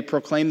 that you may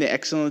proclaim the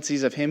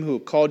excellencies of him who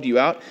called you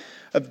out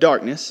of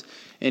darkness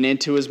and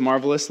into his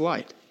marvelous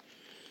light.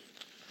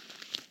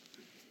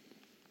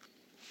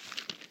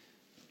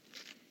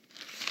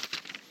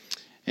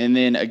 And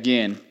then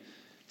again,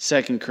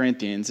 2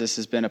 Corinthians. This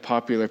has been a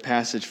popular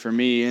passage for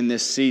me in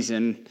this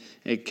season.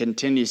 It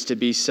continues to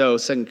be so.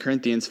 2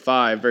 Corinthians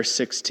 5, verse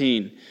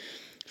 16.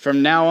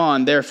 From now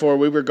on, therefore,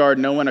 we regard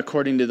no one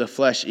according to the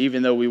flesh,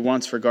 even though we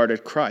once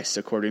regarded Christ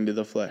according to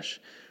the flesh.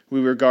 We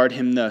regard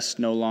him thus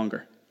no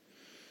longer.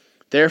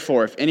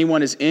 Therefore, if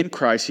anyone is in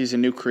Christ, he is a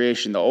new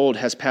creation. The old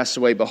has passed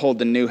away. Behold,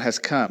 the new has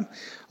come.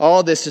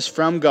 All this is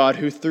from God,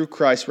 who through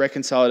Christ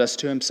reconciled us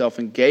to himself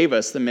and gave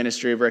us the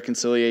ministry of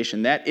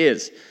reconciliation. That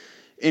is,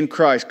 in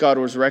Christ, God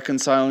was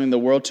reconciling the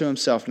world to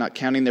himself, not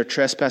counting their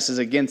trespasses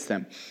against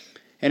them,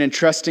 and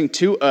entrusting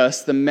to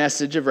us the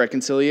message of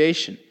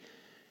reconciliation.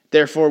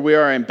 Therefore, we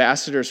are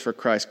ambassadors for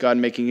Christ, God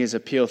making his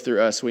appeal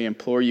through us. We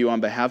implore you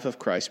on behalf of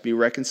Christ, be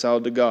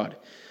reconciled to God.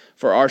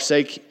 For our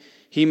sake,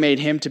 he made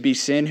him to be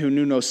sin who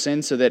knew no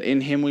sin, so that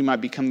in him we might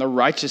become the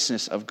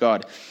righteousness of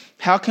God.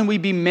 How can we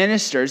be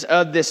ministers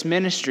of this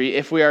ministry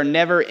if we are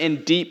never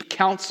in deep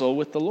counsel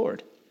with the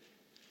Lord?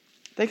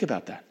 Think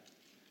about that.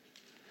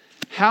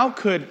 How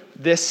could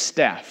this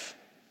staff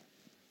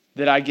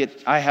that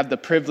I have the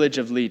privilege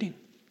of leading,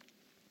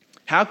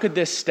 how could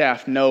this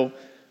staff know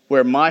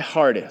where my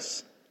heart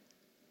is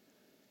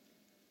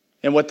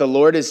and what the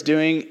Lord is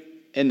doing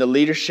in the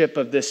leadership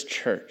of this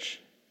church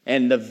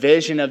and the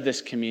vision of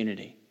this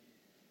community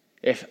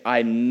if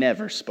I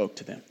never spoke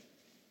to them?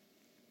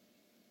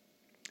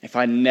 If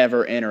I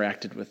never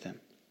interacted with them?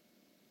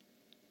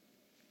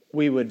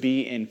 We would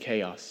be in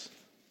chaos.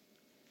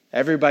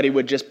 Everybody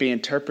would just be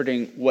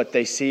interpreting what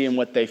they see and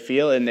what they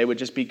feel, and they would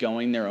just be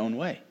going their own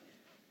way.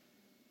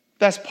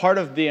 That's part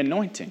of the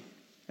anointing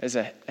as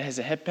a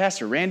head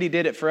pastor. Randy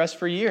did it for us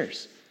for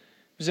years.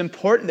 It was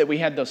important that we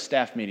had those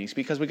staff meetings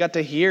because we got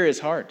to hear his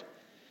heart.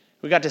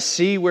 We got to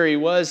see where he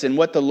was and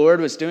what the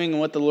Lord was doing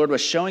and what the Lord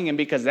was showing him,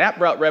 because that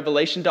brought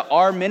revelation to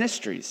our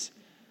ministries.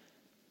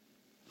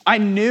 I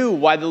knew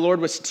why the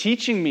Lord was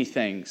teaching me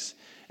things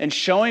and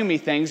showing me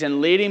things and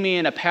leading me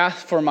in a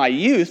path for my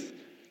youth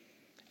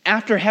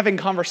after having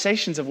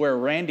conversations of where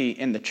Randy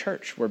and the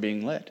church were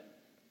being led.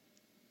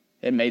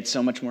 It made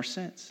so much more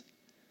sense.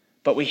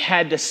 But we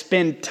had to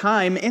spend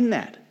time in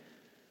that.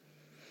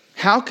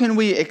 How can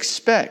we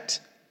expect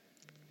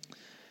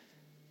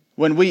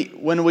when we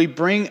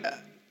bring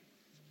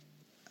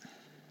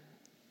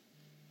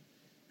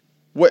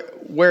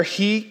where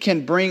he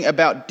can bring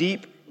about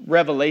deep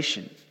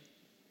revelation?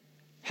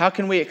 How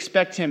can we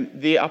expect him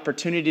the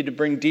opportunity to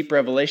bring deep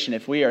revelation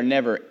if we are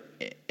never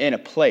in a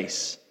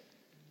place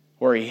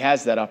where he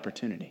has that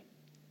opportunity?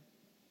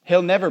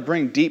 He'll never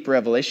bring deep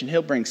revelation.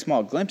 He'll bring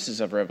small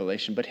glimpses of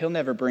revelation, but he'll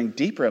never bring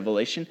deep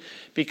revelation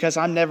because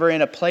I'm never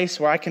in a place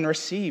where I can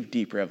receive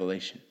deep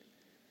revelation.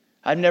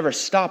 I've never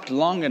stopped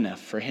long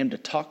enough for him to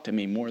talk to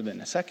me more than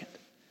a second.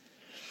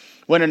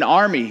 When an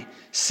army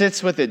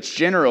sits with its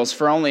generals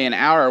for only an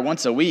hour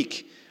once a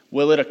week,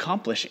 will it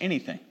accomplish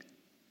anything?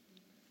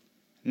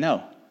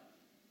 No.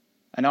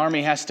 An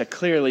army has to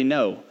clearly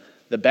know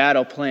the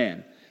battle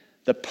plan,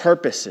 the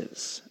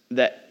purposes,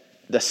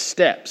 the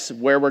steps,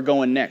 where we're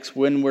going next,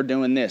 when we're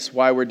doing this,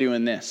 why we're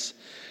doing this.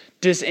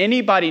 Does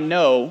anybody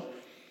know,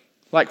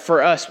 like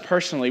for us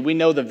personally, we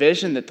know the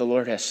vision that the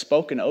Lord has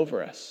spoken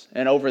over us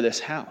and over this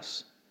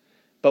house.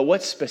 But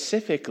what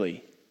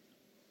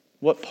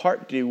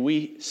part do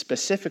we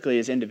specifically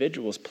as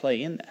individuals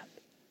play in that?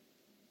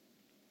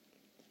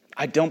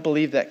 I don't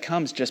believe that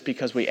comes just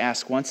because we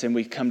ask once and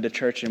we come to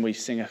church and we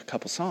sing a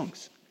couple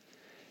songs.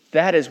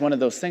 That is one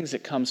of those things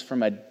that comes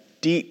from a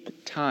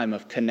deep time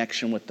of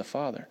connection with the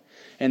Father.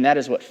 And that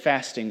is what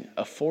fasting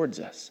affords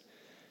us.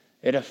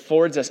 It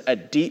affords us a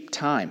deep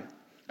time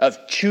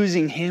of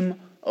choosing him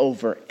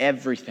over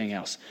everything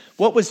else.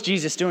 What was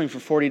Jesus doing for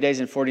 40 days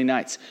and 40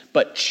 nights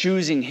but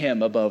choosing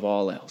him above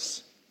all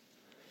else?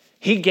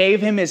 He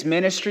gave him his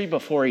ministry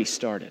before he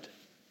started.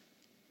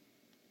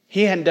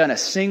 He hadn't done a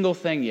single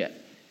thing yet,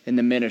 and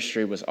the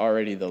ministry was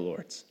already the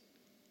Lord's.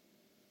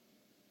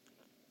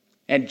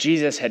 And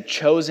Jesus had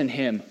chosen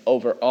him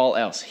over all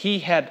else. He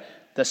had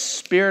the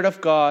Spirit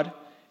of God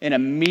and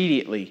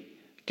immediately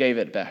gave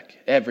it back.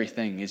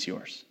 Everything is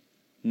yours.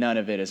 None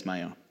of it is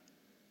my own.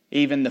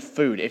 Even the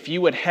food. If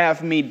you would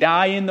have me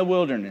die in the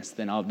wilderness,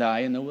 then I'll die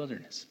in the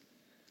wilderness.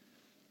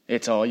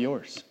 It's all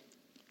yours.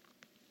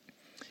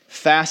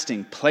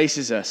 Fasting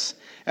places us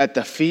at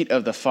the feet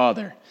of the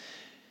Father.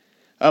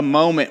 A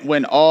moment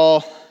when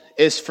all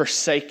is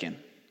forsaken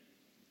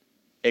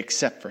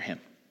except for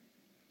him.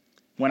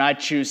 When I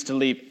choose to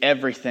leave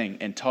everything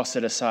and toss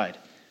it aside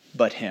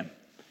but him.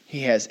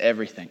 He has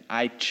everything.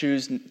 I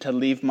choose to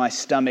leave my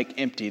stomach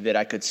empty that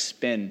I could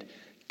spend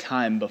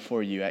time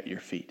before you at your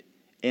feet.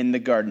 In the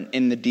garden,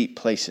 in the deep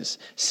places,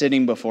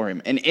 sitting before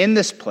him. And in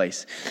this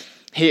place,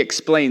 he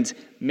explains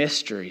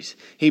mysteries.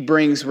 He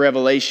brings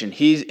revelation.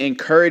 He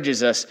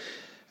encourages us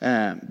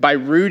by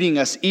rooting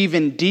us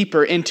even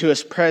deeper into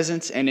his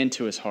presence and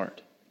into his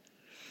heart.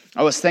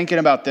 I was thinking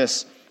about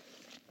this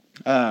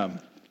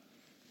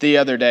the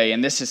other day,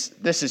 and this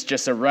is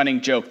just a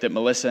running joke that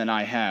Melissa and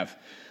I have.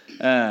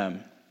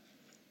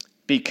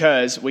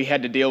 Because we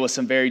had to deal with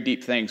some very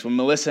deep things. When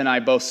Melissa and I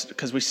both,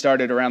 because we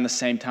started around the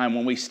same time,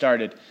 when we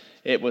started,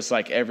 it was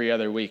like every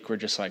other week, we're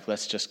just like,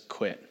 let's just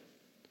quit.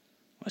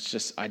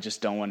 I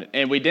just don't want it.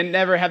 And we didn't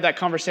never have that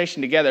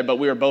conversation together, but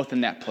we were both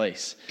in that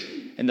place.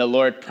 And the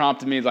Lord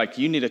prompted me, like,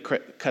 you need to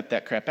cut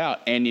that crap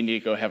out, and you need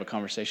to go have a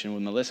conversation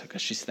with Melissa,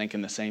 because she's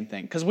thinking the same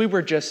thing. Because we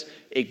were just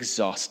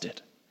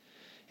exhausted.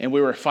 And we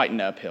were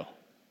fighting uphill.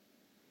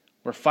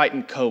 We're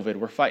fighting COVID.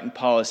 We're fighting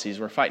policies.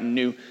 We're fighting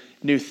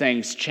new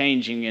things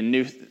changing and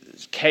new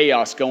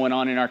chaos going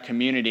on in our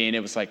community. And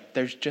it was like,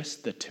 there's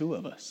just the two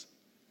of us.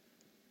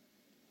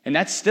 And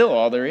that's still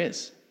all there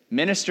is.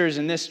 Ministers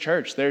in this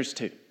church, there's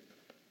two.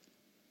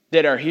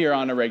 that are here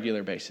on a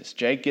regular basis.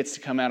 Jake gets to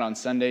come out on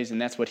Sundays,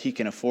 and that's what he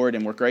can afford,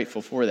 and we're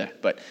grateful for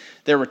that. But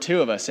there were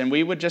two of us, and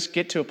we would just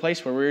get to a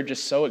place where we were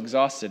just so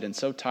exhausted and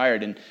so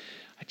tired, and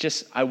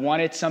I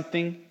wanted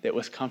something that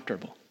was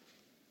comfortable.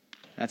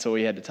 That's what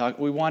we had to talk.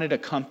 We wanted a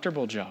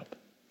comfortable job.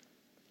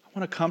 I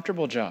want a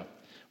comfortable job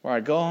where I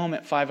go home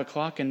at 5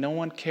 o'clock and no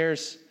one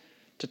cares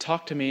to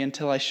talk to me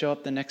until I show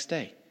up the next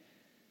day.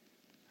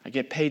 I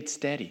get paid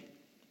steady,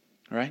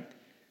 right?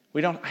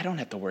 I don't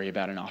have to worry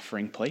about an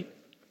offering plate.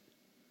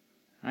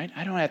 Right?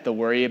 I don't have to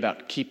worry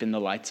about keeping the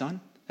lights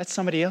on. That's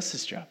somebody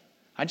else's job.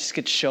 I just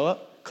get to show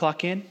up,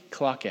 clock in,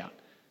 clock out.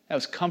 That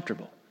was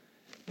comfortable.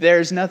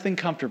 There's nothing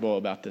comfortable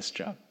about this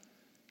job.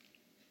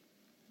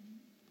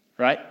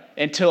 Right?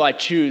 Until I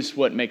choose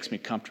what makes me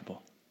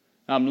comfortable.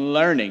 I'm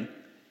learning.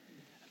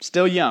 I'm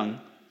still young,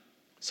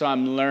 so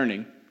I'm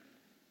learning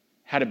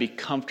how to be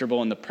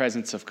comfortable in the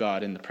presence of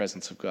God, in the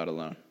presence of God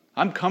alone.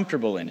 I'm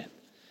comfortable in it.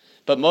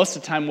 But most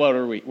of the time, what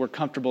are we? We're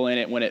comfortable in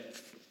it when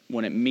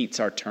it meets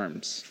our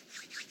terms.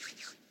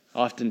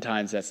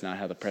 Oftentimes, that's not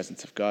how the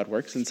presence of God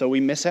works, and so we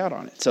miss out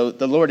on it. So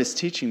the Lord is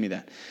teaching me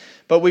that.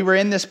 But we were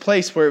in this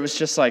place where it was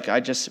just like,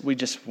 we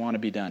just want to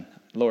be done.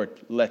 Lord,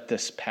 let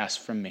this pass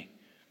from me.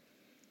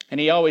 And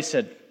he always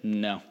said,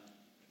 no,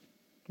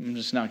 I'm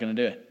just not going to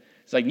do it.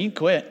 It's like, you can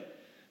quit,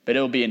 but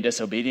it'll be in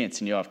disobedience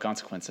and you'll have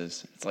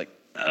consequences. It's like,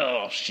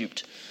 oh,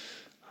 shoot.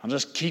 I'll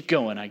just keep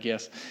going, I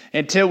guess.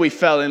 Until we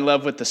fell in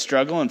love with the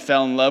struggle and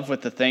fell in love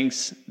with the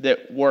things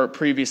that were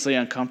previously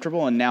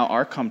uncomfortable and now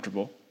are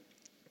comfortable.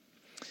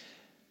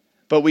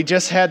 But we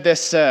just had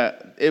this,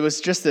 it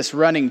was just this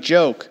running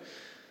joke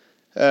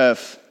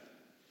of,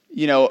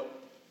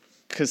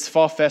 because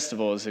Fall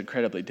Festival is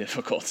incredibly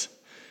difficult.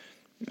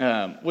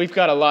 We've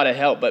got a lot of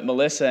help, but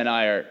Melissa and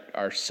I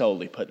are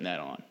solely putting that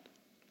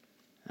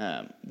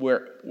on.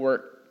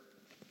 We're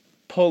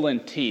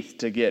pulling teeth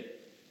to get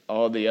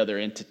all the other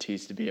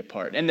entities to be a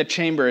part. And the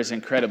chamber is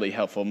incredibly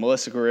helpful.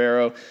 Melissa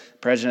Guerrero,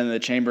 president of the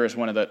chamber, is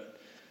one of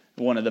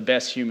the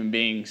best human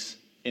beings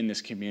in this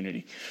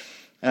community.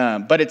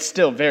 But it's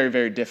still very,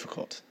 very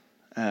difficult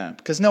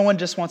because no one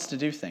just wants to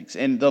do things.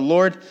 And the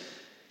Lord,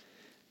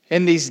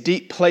 in these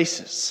deep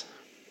places,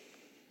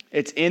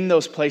 it's in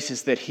those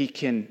places that he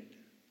can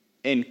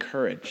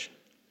encourage.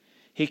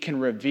 He can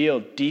reveal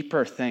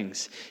deeper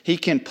things. He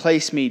can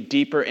place me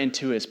deeper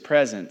into his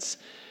presence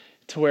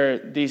to where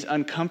these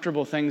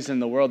uncomfortable things in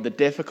the world, the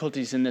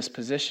difficulties in this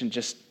position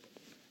just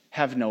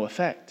have no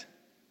effect.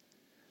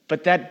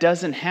 But that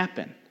doesn't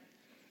happen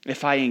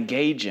if I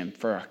engage him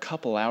for a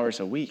couple hours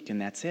a week,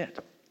 and that's it.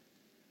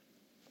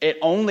 It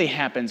only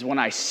happens when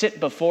I sit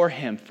before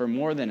him for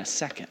more than a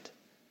second.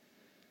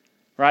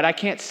 Right? I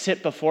can't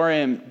sit before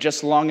him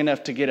just long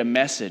enough to get a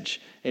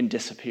message and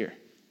disappear.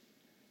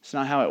 It's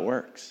not how it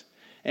works.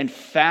 And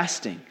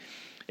fasting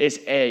is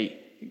a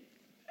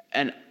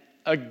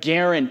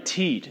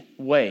guaranteed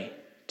way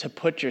to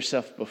put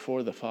yourself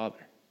before the Father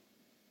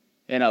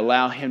and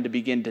allow him to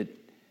begin to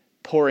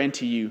pour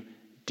into you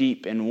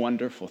deep and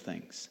wonderful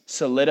things,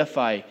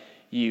 solidify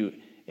you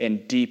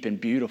in deep and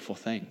beautiful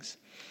things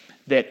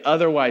that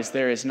otherwise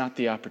there is not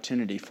the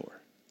opportunity for.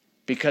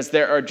 Because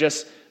there are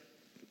just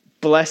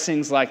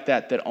blessings like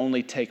that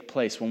only take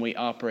place when we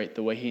operate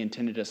the way he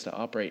intended us to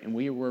operate, and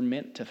we were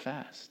meant to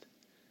fast.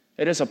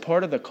 It is a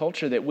part of the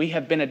culture that we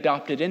have been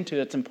adopted into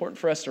that's important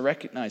for us to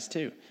recognize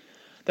too.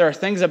 There are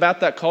things about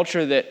that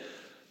culture that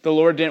the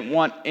Lord didn't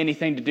want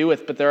anything to do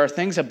with, but there are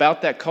things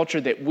about that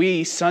culture that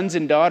we, sons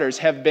and daughters,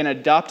 have been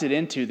adopted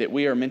into that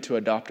we are meant to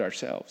adopt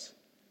ourselves.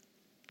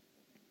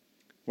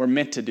 We're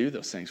meant to do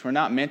those things. We're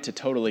not meant to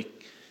totally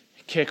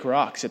kick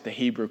rocks at the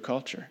Hebrew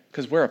culture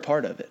because we're a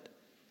part of it.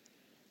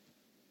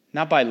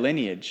 Not by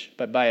lineage,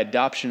 but by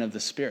adoption of the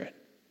Spirit.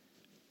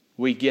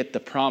 We get the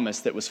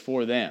promise that was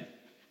for them,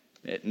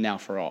 now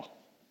for all.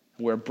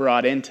 We're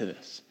brought into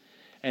this.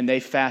 And they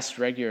fast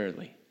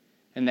regularly.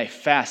 And they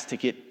fast to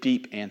get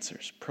deep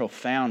answers,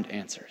 profound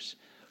answers,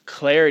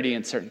 clarity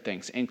in certain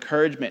things,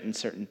 encouragement in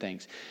certain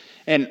things.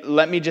 And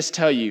let me just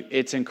tell you,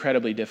 it's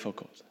incredibly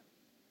difficult.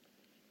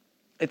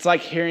 It's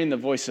like hearing the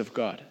voice of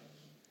God.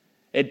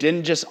 It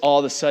didn't just all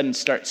of a sudden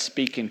start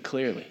speaking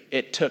clearly.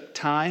 It took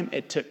time,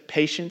 it took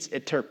patience,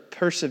 it took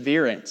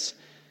perseverance,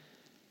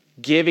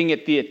 giving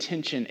it the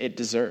attention it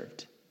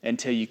deserved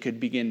until you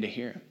could begin to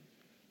hear him.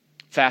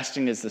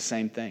 Fasting is the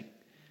same thing.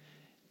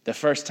 The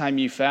first time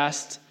you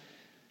fast,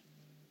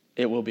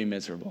 it will be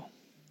miserable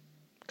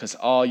because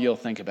all you'll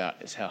think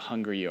about is how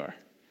hungry you are.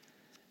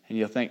 And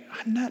you'll think,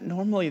 I'm not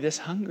normally this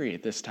hungry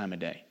at this time of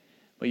day,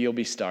 but you'll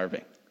be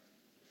starving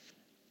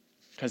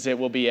because it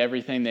will be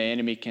everything the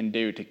enemy can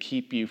do to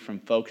keep you from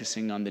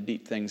focusing on the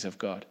deep things of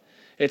God.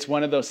 It's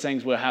one of those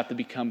things we'll have to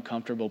become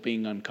comfortable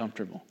being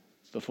uncomfortable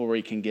before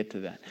we can get to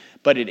that.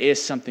 But it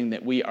is something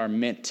that we are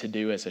meant to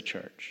do as a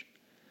church.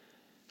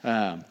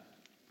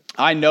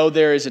 I know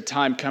there is a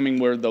time coming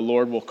where the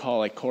Lord will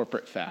call a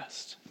corporate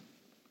fast.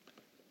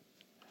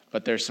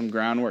 But there's some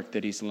groundwork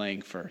that he's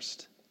laying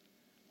first,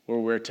 where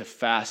we're to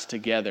fast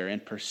together in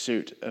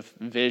pursuit of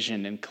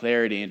vision and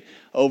clarity and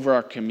over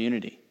our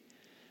community.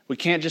 We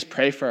can't just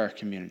pray for our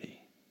community.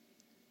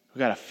 We've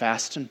got to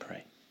fast and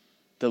pray.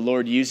 The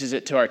Lord uses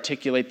it to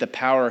articulate the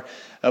power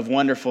of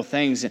wonderful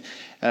things.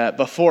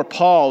 Before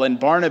Paul and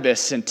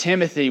Barnabas and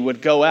Timothy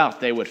would go out,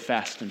 they would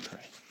fast and pray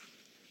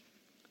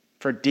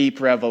for deep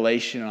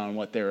revelation on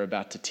what they were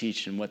about to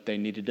teach and what they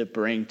needed to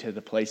bring to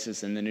the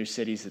places and the new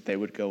cities that they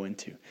would go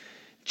into.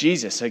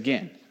 Jesus,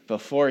 again,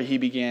 before he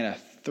began a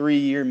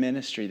 3-year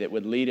ministry that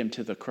would lead him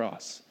to the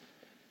cross,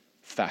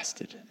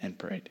 fasted and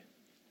prayed.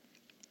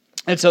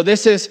 And so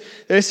this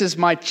is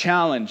my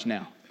challenge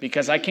now,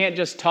 because I can't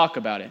just talk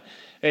about it.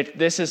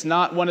 This is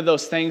not one of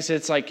those things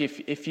that's like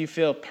if you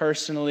feel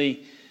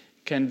personally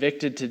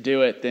convicted to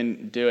do it,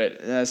 then do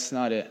it. That's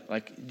not it.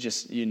 Like,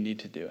 just you need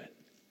to do it.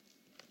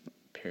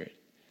 Period.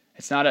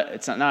 It's not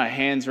a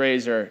hands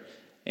raised or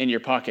in your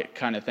pocket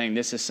kind of thing.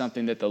 This is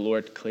something that the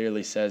Lord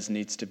clearly says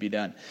needs to be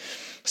done.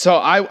 So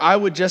I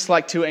would just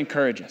like to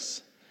encourage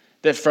us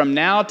that from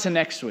now to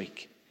next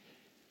week,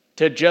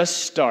 to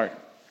just start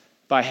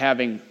by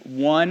having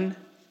one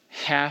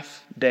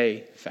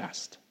half-day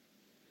fast.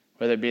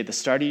 Whether it be at the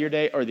start of your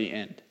day or the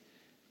end.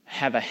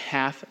 Have a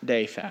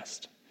half-day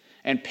fast.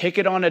 And pick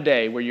it on a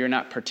day where you're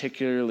not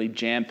particularly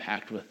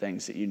jam-packed with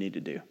things that you need to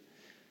do.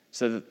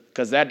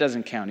 Because that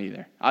doesn't count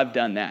either. I've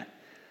done that.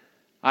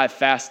 I've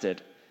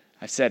fasted.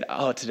 I've said,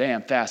 today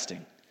I'm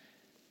fasting.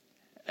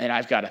 And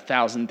I've got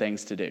 1,000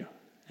 things to do.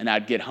 And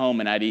I'd get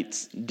home and I'd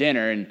eat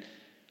dinner. And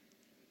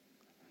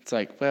it's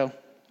like, well,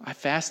 I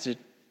fasted.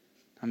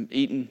 I'm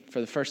eating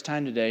for the first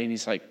time today. And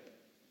he's like,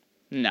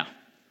 no.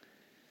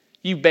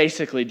 You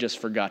basically just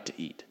forgot to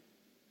eat.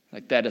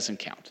 Like, that doesn't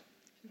count.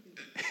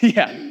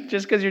 Yeah,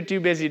 just because you're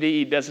too busy to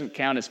eat doesn't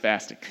count as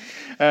fasting.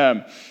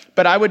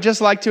 But I would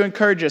just like to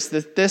encourage us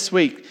that this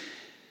week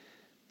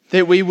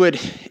that we would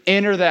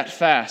enter that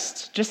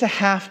fast, just a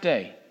half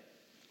day.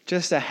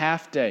 Just a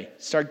half day.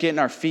 Start getting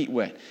our feet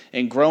wet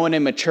and growing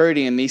in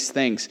maturity in these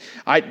things.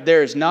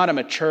 There is not a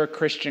mature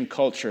Christian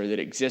culture that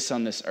exists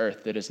on this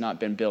earth that has not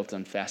been built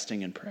on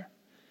fasting and prayer.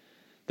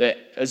 The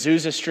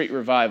Azusa Street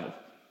Revival,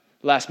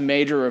 last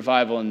major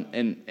revival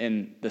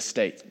in the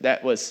States.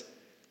 That was,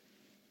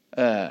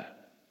 or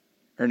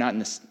not in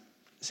the, is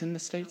it in the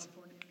States?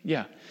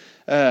 California.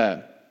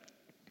 Yeah.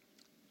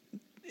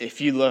 If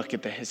you look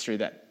at the history,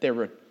 that there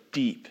were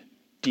deep,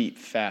 deep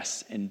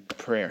fasts and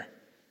prayer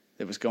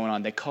that was going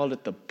on. They called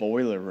it the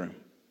boiler room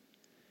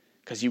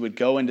because you would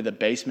go into the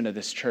basement of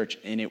this church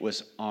and it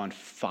was on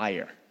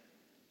fire.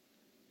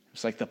 It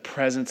was like the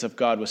presence of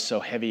God was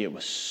so heavy, it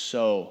was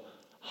so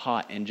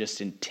hot and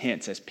just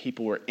intense as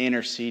people were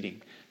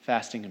interceding,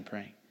 fasting and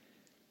praying.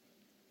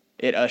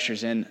 It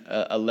ushers in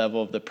a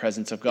level of the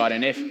presence of God.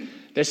 And if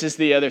this is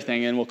the other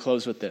thing, and we'll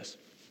close with this.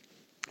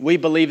 We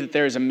believe that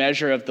there is a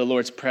measure of the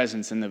Lord's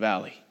presence in the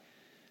valley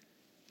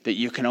that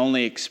you can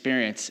only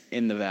experience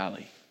in the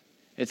valley.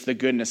 It's the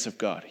goodness of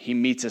God. He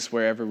meets us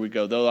wherever we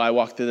go. Though I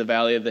walk through the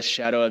valley of the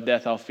shadow of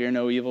death, I'll fear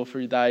no evil,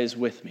 for thy is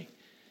with me.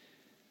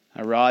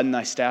 Thy rod and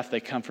thy staff, they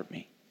comfort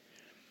me.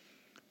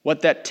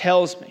 What that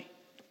tells me,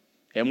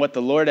 and what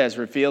the Lord has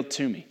revealed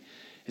to me,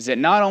 is that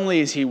not only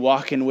is he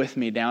walking with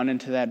me down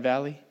into that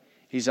valley,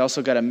 he's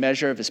also got a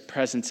measure of his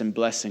presence and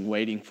blessing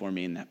waiting for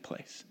me in that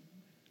place.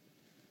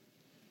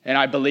 And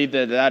I believe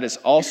that that is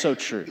also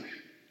true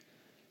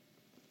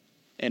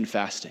in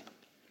fasting.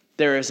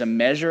 There is a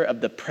measure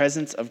of the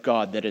presence of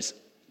God that is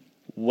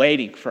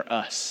waiting for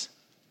us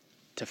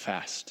to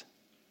fast.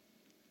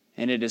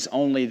 And it is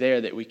only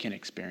there that we can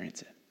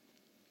experience it.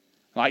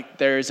 Like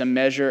there is a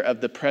measure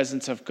of the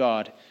presence of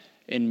God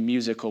in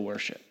musical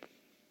worship.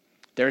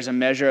 There's a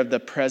measure of the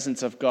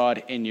presence of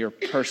God in your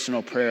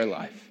personal prayer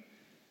life.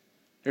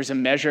 There's a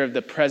measure of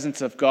the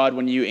presence of God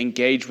when you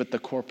engage with the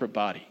corporate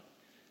body.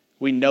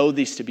 We know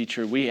these to be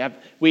true.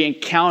 We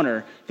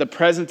encounter the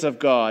presence of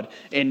God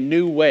in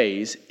new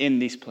ways in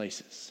these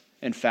places.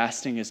 And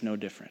fasting is no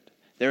different.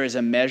 There is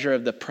a measure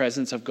of the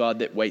presence of God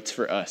that waits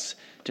for us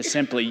to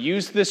simply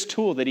use this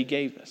tool that he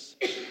gave us.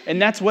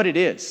 And that's what it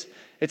is.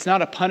 It's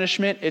not a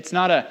punishment. It's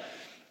not a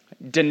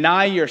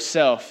deny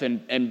yourself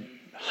and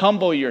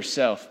humble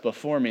yourself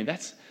before me.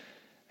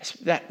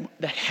 That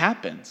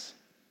happens.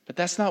 But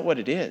that's not what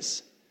it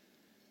is.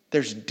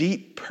 There's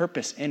deep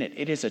purpose in it.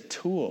 It is a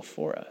tool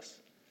for us.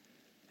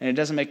 And it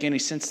doesn't make any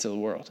sense to the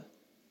world.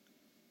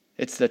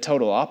 It's the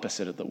total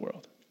opposite of the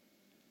world.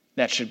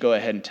 That should go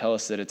ahead and tell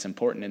us that it's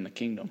important in the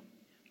kingdom.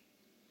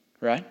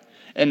 Right?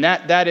 And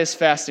that is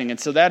fasting. And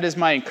so that is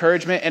my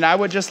encouragement. And I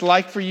would just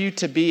like for you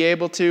to be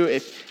able to,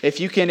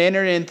 if you can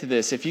enter into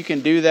this, if you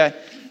can do that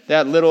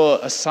little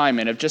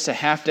assignment of just a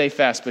half-day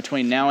fast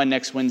between now and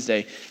next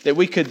Wednesday, that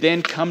we could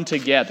then come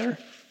together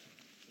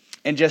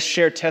and just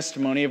share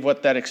testimony of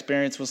what that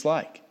experience was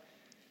like.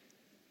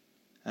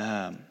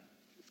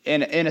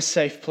 In a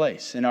safe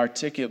place and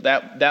articulate.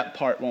 That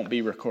part won't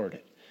be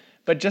recorded.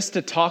 But just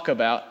to talk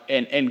about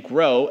and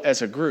grow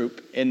as a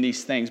group in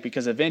these things,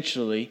 because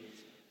eventually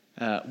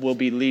we'll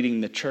be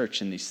leading the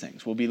church in these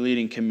things. We'll be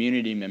leading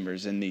community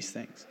members in these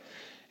things.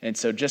 And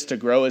so just to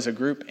grow as a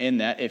group in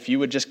that, if you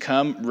would just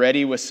come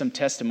ready with some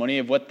testimony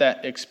of what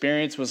that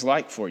experience was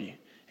like for you.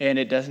 And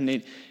it doesn't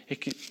need,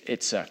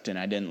 it sucked and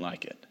I didn't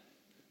like it.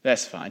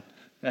 That's fine.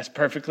 That's a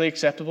perfectly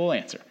acceptable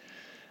answer.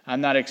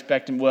 I'm not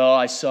expecting, well,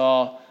 I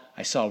saw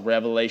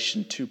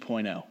Revelation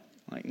 2.0.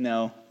 Like,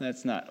 no,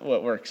 that's not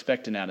what we're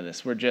expecting out of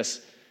this. We're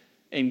just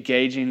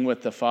engaging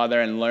with the Father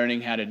and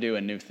learning how to do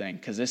a new thing,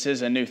 because this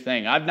is a new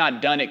thing. I've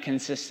not done it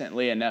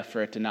consistently enough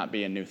for it to not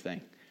be a new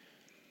thing.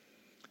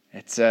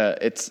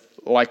 It's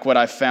like what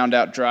I found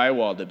out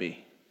drywall to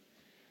be.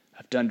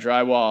 I've done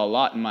drywall a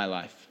lot in my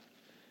life,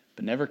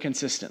 but never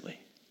consistently.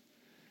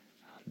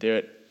 I'll do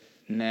it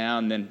now,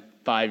 and then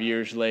 5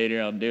 years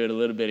later, I'll do it a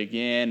little bit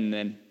again, and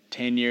then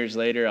 10 years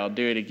later, I'll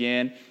do it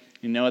again.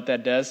 You know what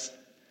that does?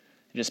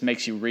 It just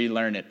makes you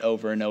relearn it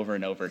over and over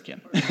and over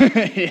again.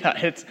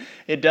 Yeah,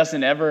 it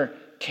doesn't ever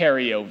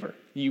carry over.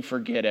 You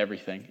forget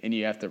everything, and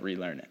you have to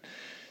relearn it.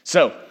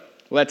 So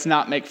let's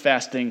not make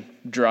fasting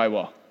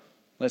drywall.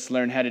 Let's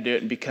learn how to do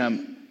it and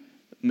become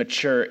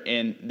mature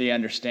in the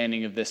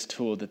understanding of this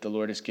tool that the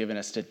Lord has given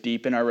us to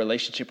deepen our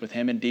relationship with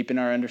Him and deepen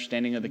our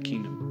understanding of the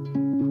kingdom.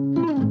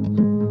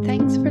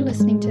 Thanks for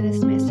listening to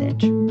this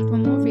message. For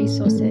more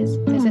resources,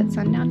 visit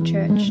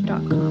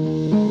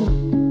sundownchurch.com.